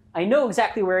here, I know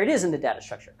exactly where it is in the data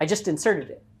structure. I just inserted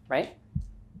it, right?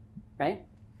 Right?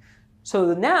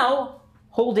 So now,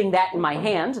 holding that in my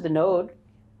hand, the node,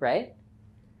 right,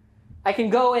 I can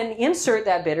go and insert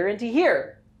that bidder into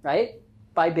here, right,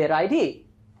 by bid ID,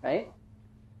 right?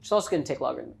 Which is also going to take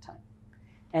logarithmic time.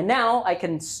 And now I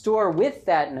can store with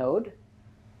that node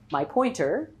my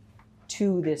pointer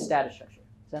to this data structure.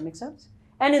 Does that make sense?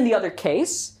 And in the other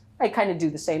case, I kind of do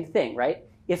the same thing, right?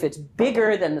 If it's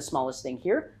bigger than the smallest thing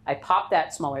here, I pop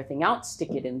that smaller thing out,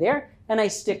 stick it in there, and I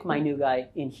stick my new guy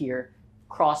in here,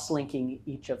 cross-linking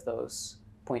each of those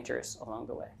pointers along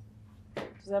the way.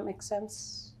 Does that make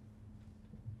sense?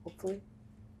 hopefully.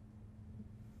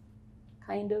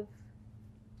 Kind of,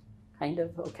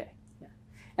 okay. Yeah.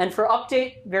 And for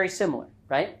update, very similar,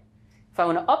 right? If I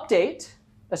want to update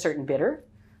a certain bidder,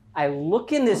 I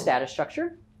look in this data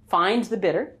structure, find the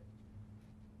bidder,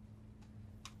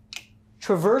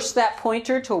 traverse that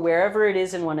pointer to wherever it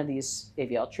is in one of these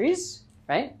AVL trees,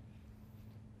 right?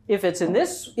 If it's in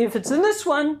this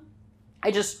one,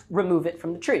 I just remove it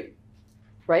from the tree,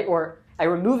 right? Or I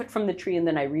remove it from the tree and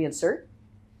then I reinsert,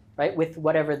 right, with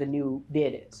whatever the new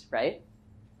bid is, right?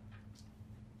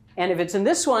 And if it's in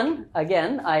this one,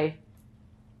 again, I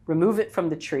remove it from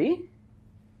the tree,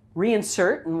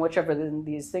 reinsert in whichever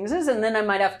these things is, and then I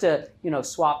might have to,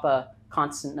 swap a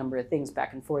constant number of things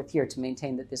back and forth here to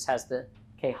maintain that this has the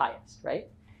k highest, right?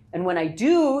 And when I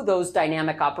do those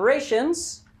dynamic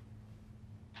operations,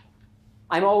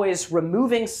 I'm always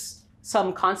removing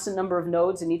some constant number of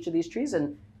nodes in each of these trees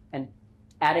and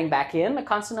adding back in a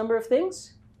constant number of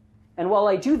things. And while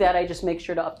I do that, I just make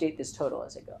sure to update this total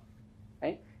as I go,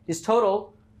 right? This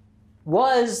total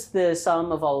was the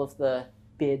sum of all of the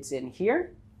bids in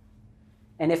here.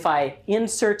 And if I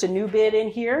insert a new bid in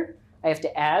here, I have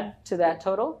to add to that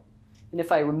total. And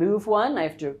if I remove one, I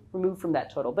have to remove from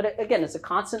that total. But again, it's a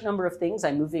constant number of things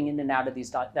I'm moving in and out of these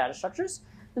data structures.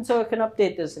 And so I can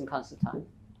update this in constant time.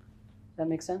 Does that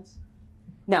make sense?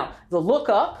 Now, the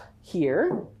lookup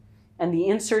here and the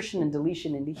insertion and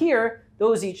deletion into here,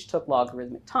 those each took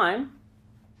logarithmic time,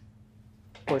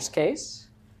 worst case.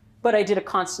 But I did a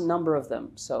constant number of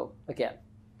them. So again,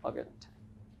 logarithmic time.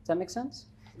 Does that make sense?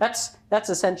 That's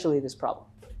essentially this problem.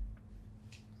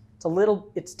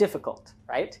 It's difficult,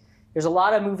 right? There's a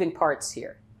lot of moving parts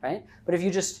here, right? But if you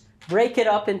just break it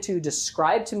up into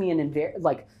describe to me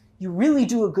you really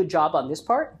do a good job on this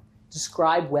part,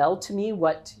 describe well to me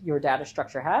what your data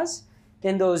structure has,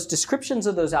 then those descriptions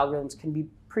of those algorithms can be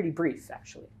pretty brief,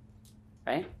 actually,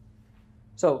 right?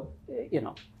 So,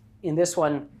 in this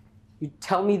one, you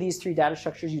tell me these three data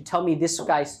structures, you tell me this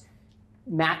guy's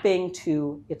mapping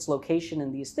to its location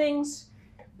in these things,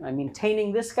 I'm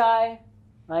maintaining this guy,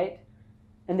 right?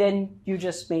 And then you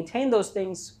just maintain those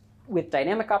things with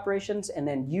dynamic operations and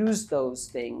then use those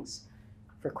things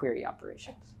for query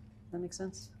operations. Does that make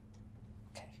sense?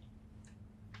 Okay.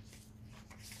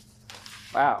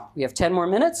 Wow, we have 10 more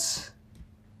minutes.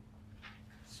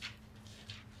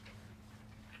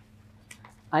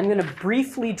 I'm going to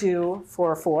briefly do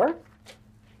 404,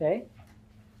 okay,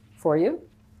 for you,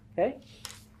 okay?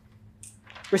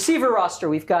 Receiver roster,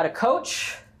 we've got a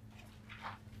coach.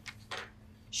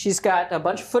 She's got a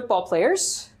bunch of football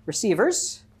players,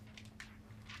 receivers.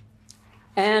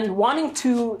 And wanting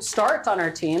to start on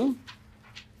our team,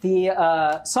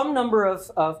 some number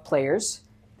of players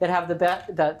that have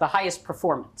the highest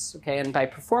performance, okay? And by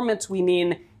performance, we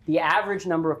mean the average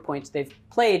number of points they've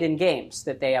played in games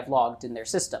that they have logged in their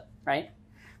system, right?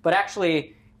 But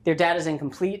actually, their data is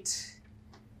incomplete,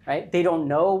 right? They don't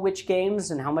know which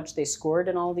games and how much they scored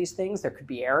and all these things. There could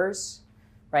be errors,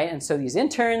 right? And so these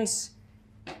interns,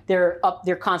 they're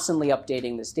constantly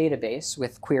updating this database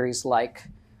with queries like,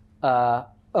 never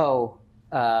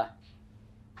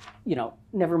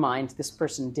mind, this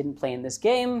person didn't play in this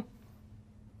game,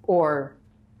 or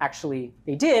actually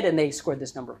they did and they scored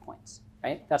this number of points,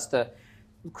 right? That's the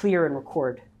clear and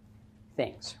record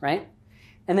things, right?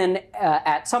 And then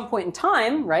at some point in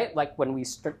time, right, like when we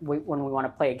want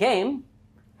to play a game,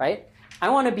 right, I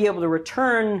want to be able to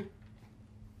return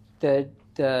the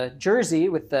jersey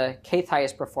with the kth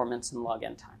highest performance in log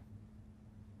n time.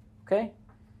 Okay,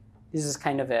 this is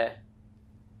kind of a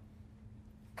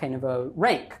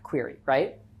rank query,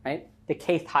 right? The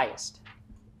kth highest.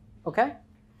 Okay.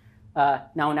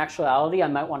 Now in actuality, I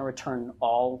might want to return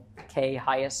all k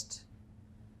highest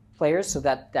players, so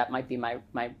that might be my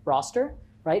roster,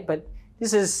 right? But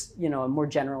this is a more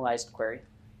generalized query.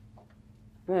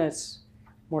 It's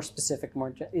more specific,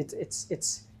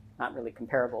 it's not really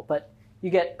comparable, but you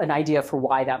get an idea for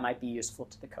why that might be useful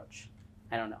to the coach.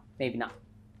 I don't know, maybe not.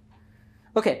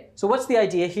 Okay, so what's the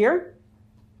idea here?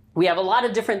 We have a lot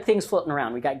of different things floating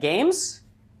around. We got games,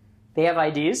 they have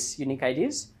IDs, unique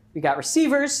IDs. We got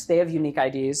receivers, they have unique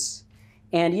IDs.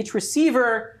 And each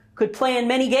receiver could play in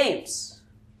many games,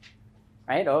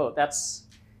 right? Oh, it's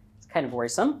kind of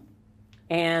worrisome.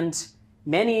 And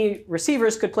many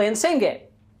receivers could play in the same game.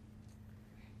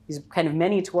 These kind of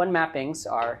many-to-one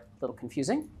mappings are a little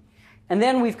confusing. And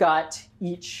then we've got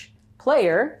each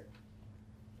player,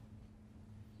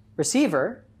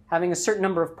 receiver, having a certain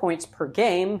number of points per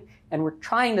game, and we're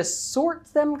trying to sort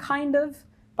them kind of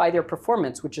by their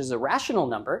performance, which is a rational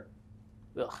number,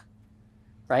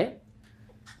 right?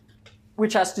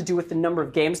 Which has to do with the number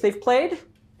of games they've played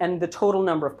and the total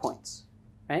number of points,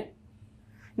 right?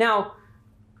 Now,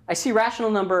 I see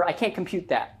rational number, I can't compute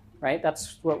that, right?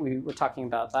 That's what we were talking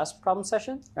about last problem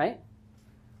session, right?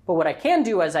 But what I can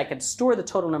do is I could store the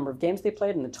total number of games they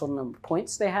played and the total number of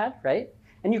points they had, right?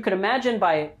 And you could imagine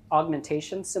by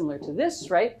augmentation similar to this,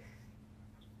 right?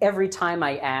 Every time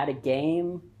I add a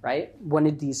game, right, one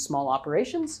of these small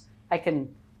operations, I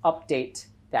can update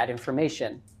that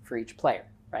information for each player,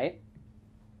 right?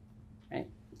 Right?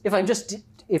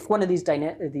 If one of these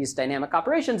dynamic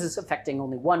operations is affecting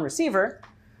only one receiver,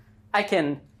 I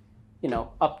can,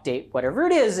 update whatever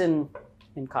it is in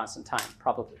constant time,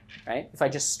 probably, right? If I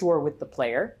just store with the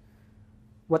player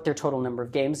what their total number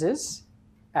of games is,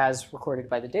 as recorded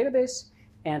by the database,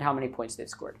 and how many points they've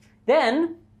scored.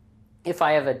 Then, if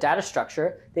I have a data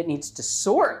structure that needs to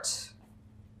sort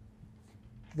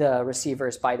the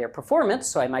receivers by their performance,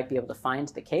 so I might be able to find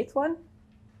the kth one,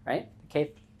 right? The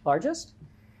kth largest,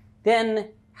 then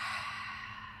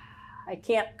I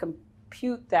can't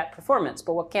compute that performance,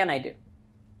 but what can I do?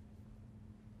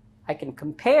 I can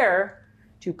compare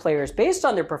two players based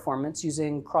on their performance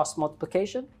using cross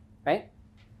multiplication, right?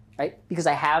 Because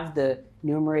I have the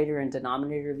numerator and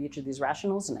denominator of each of these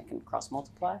rationals, and I can cross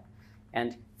multiply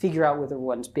and figure out whether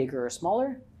one's bigger or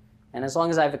smaller. And as long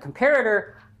as I have a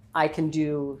comparator, I can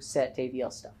do set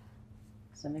AVL stuff.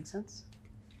 Does that make sense?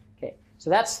 Okay, so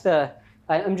that's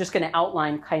I'm just going to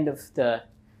outline kind of the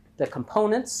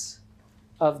components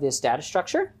of this data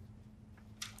structure.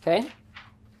 Okay.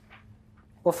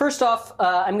 Well, first off,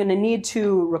 I'm going to need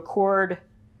to record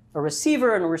a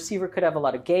receiver, and a receiver could have a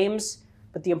lot of games.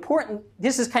 But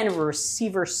this is kind of a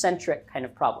receiver-centric kind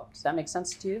of problem. Does that make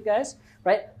sense to you guys?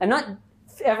 Right? I'm not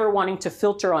ever wanting to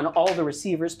filter on all the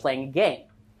receivers playing a game,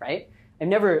 right? I'm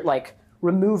never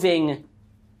removing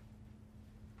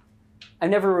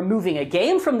a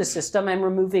game from the system. I'm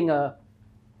removing a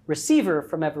receiver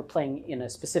from ever playing in a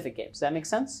specific game. Does that make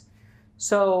sense?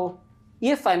 So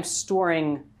if I'm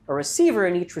storing a receiver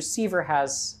and each receiver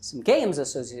has some games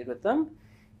associated with them,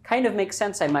 kind of makes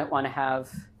sense I might want to have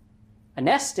a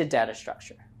nested data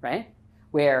structure, right?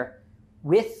 Where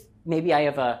maybe I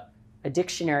have a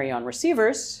dictionary on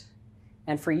receivers,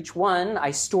 and for each one,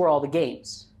 I store all the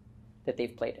games that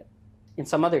they've played in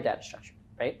some other data structure,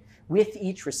 right? With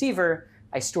each receiver,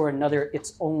 I store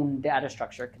its own data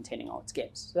structure containing all its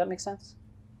games. Does that make sense?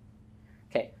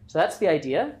 Okay, so that's the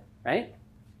idea, right?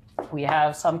 We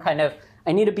have some kind of,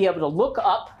 I need to be able to look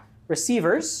up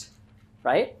receivers,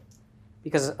 right?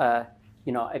 Because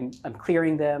I'm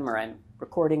clearing them or I'm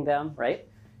recording them, right?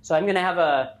 So I'm going to have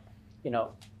a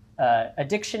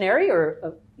dictionary,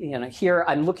 or here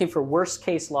I'm looking for worst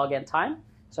case log n time.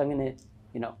 So I'm going to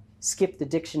skip the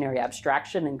dictionary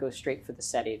abstraction and go straight for the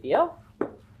set AVL.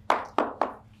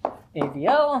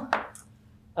 AVL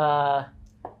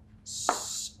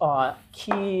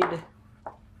keyed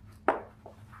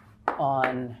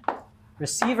on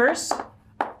receivers.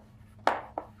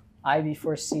 I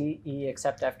before C, E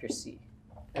except after C.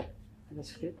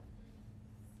 That's good.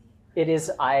 It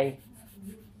is I,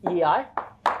 E, I.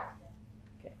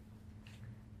 Okay.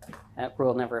 That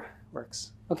rule never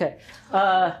works. Okay.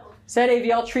 Set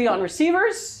AVL tree on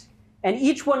receivers, and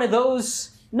each one of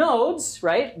those nodes,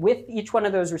 right, with each one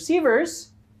of those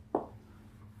receivers,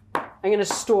 I'm going to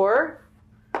store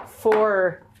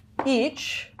for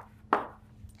each,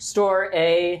 store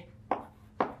a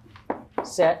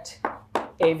set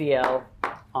AVL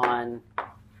on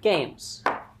games.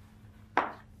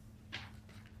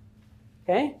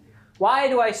 Okay? Why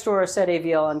do I store a set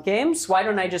AVL on games? Why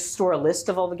don't I just store a list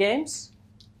of all the games?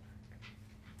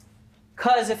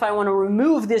 Because if I want to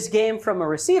remove this game from a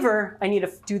receiver, I need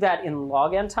to do that in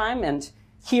log n time. And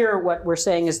here what we're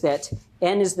saying is that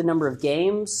n is the number of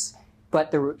games,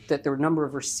 but that the number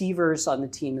of receivers on the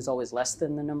team is always less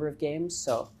than the number of games.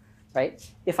 So, right?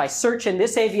 If I search in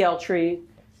this AVL tree,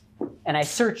 and I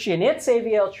search in its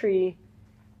AVL tree,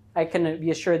 I can be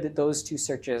assured that those two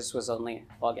searches was only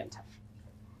log n time.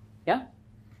 Yeah?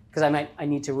 Because I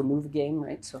need to remove a game,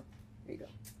 right? So there you go.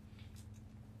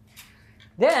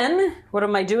 Then, what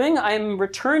am I doing? I'm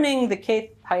returning the kth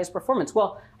highest performance.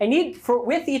 Well,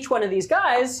 with each one of these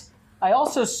guys, I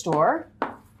also store,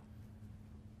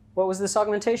 what was this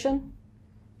augmentation?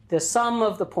 The sum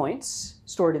of the points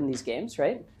stored in these games,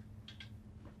 right?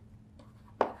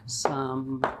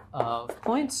 Sum of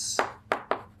points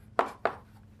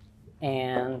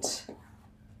and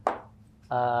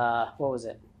what was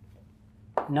it?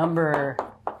 Number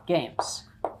games.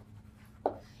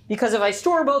 Because if I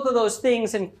store both of those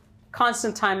things in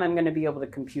constant time, I'm going to be able to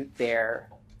compute their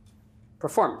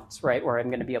performance, right? Or I'm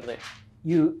going to be able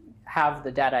to have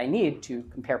the data I need to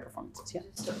compare performances. Yeah.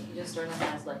 So you just store them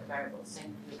as variables.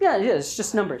 Yeah, it is. It's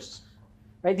just numbers.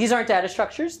 right? These aren't data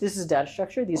structures. This is data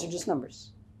structure. These are just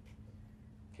numbers.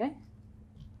 Okay? And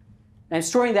I'm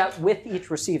storing that with each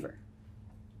receiver,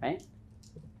 right?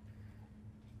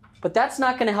 But that's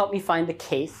not going to help me find the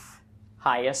kth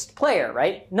highest player,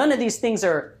 right? None of these things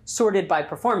are sorted by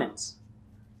performance,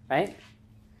 right?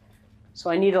 So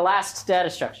I need a last data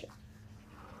structure.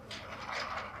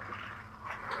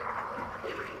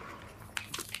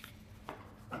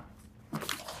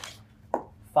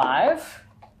 Five.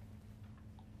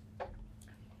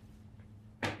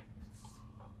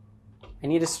 I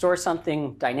need to store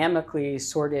something dynamically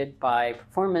sorted by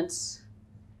performance.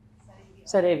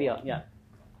 Set AVL, yeah.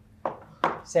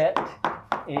 Set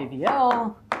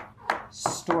AVL,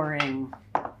 storing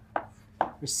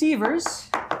receivers,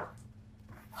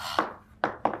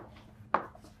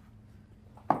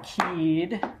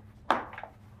 keyed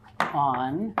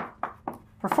on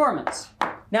performance.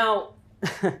 Now,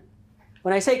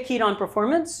 when I say keyed on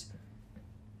performance,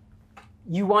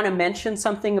 you want to mention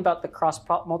something about the cross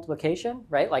multiplication,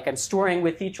 right? Like I'm storing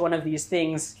with each one of these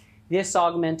things this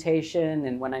augmentation,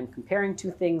 and when I'm comparing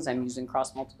two things, I'm using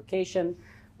cross multiplication.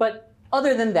 But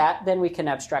other than that, then we can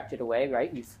abstract it away,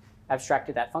 right? You've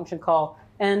abstracted that function call,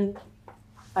 and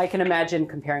I can imagine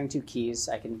comparing two keys,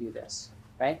 I can do this,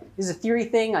 right? This is a theory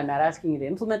thing. I'm not asking you to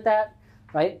implement that,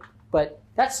 right? But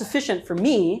that's sufficient for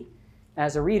me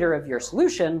as a reader of your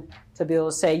solution to be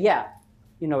able to say, yeah,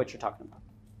 you know what you're talking about.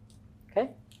 Okay?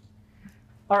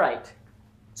 All right.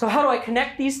 So how do I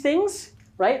connect these things,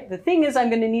 right? The thing is I'm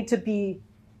going to need to be,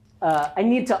 I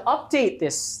need to update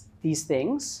these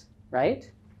things, right?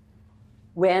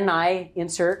 When I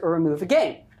insert or remove a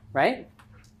game, right?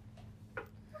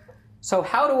 So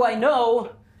how do I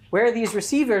know where these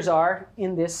receivers are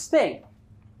in this thing?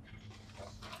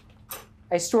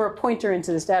 I store a pointer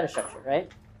into this data structure, right?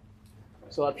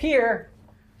 So up here,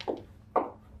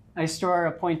 I store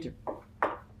a pointer,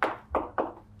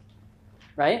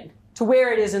 right? To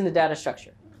where it is in the data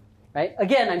structure, right?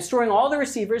 Again, I'm storing all the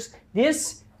receivers.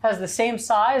 This has the same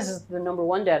size as the number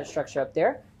one data structure up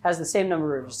there, has the same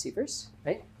number of receivers,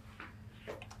 right?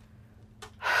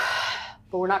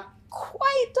 But we're not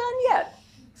quite done yet.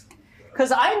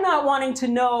 Because I'm not wanting to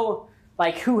know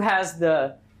like who has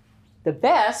the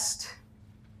best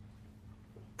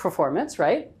performance,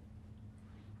 right?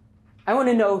 I want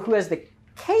to know who has the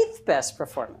kth best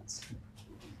performance.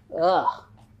 Ugh.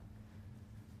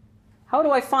 How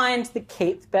do I find the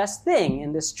kth best thing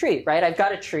in this tree, right? I've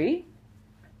got a tree,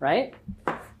 right?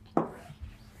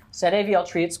 Set AVL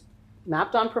tree, it's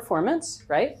mapped on performance,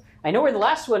 right? I know where the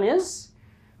last one is,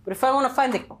 but if I want to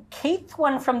find the kth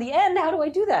one from the end, how do I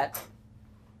do that?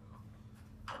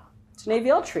 It's an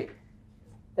AVL tree.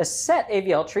 A set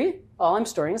AVL tree, all I'm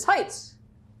storing is heights.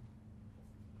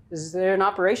 Is there an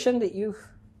operation that you've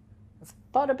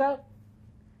thought about?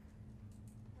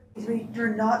 You're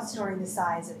not storing the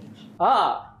size of each.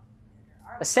 Ah,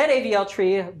 a set AVL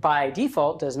tree by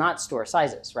default does not store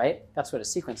sizes, right? That's what a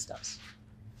sequence does.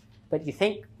 But you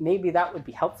think maybe that would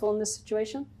be helpful in this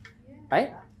situation,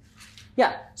 right?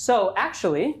 Yeah, so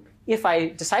actually, if I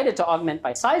decided to augment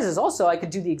by sizes also, I could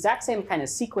do the exact same kind of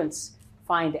sequence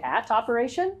find at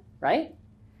operation, right?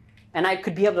 And I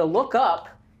could be able to look up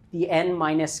the n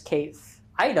minus kth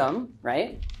item,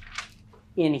 right,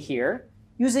 in here,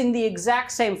 using the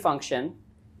exact same function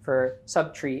for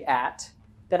subtree at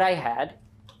that I had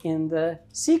in the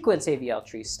sequence AVL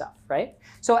tree stuff, right?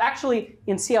 So actually,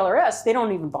 in CLRS, they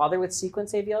don't even bother with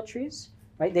sequence AVL trees,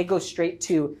 right? They go straight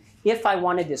to, if I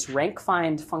wanted this rank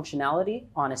find functionality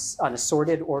on a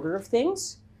sorted order of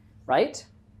things, right,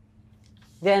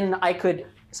 then I could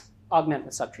augment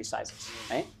with subtree sizes,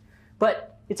 right?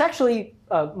 But it's actually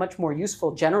a much more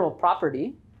useful general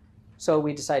property, so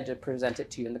we decided to present it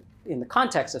to you in the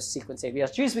context of sequence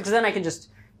AVL trees, because then I can just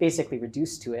basically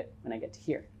reduce to it when I get to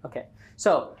here. Okay,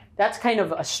 so that's kind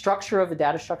of a structure of a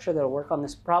data structure that will work on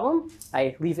this problem.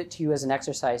 I leave it to you as an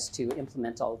exercise to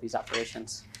implement all of these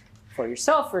operations for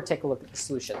yourself or take a look at the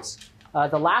solutions.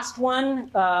 The last one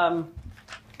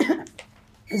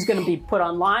is going to be put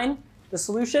online, the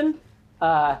solution.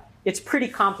 It's pretty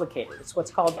complicated. It's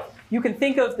what's called, you can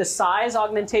think of the size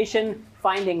augmentation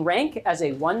finding rank as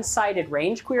a one-sided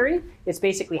range query. It's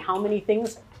basically how many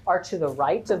things are to the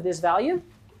right of this value,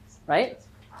 right?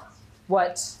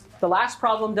 What the last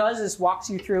problem does is walks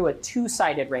you through a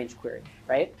two-sided range query,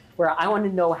 right? Where I want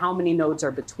to know how many nodes are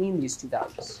between these two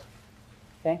values,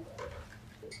 okay?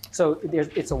 So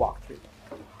it's a walkthrough.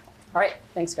 All right,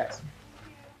 thanks guys.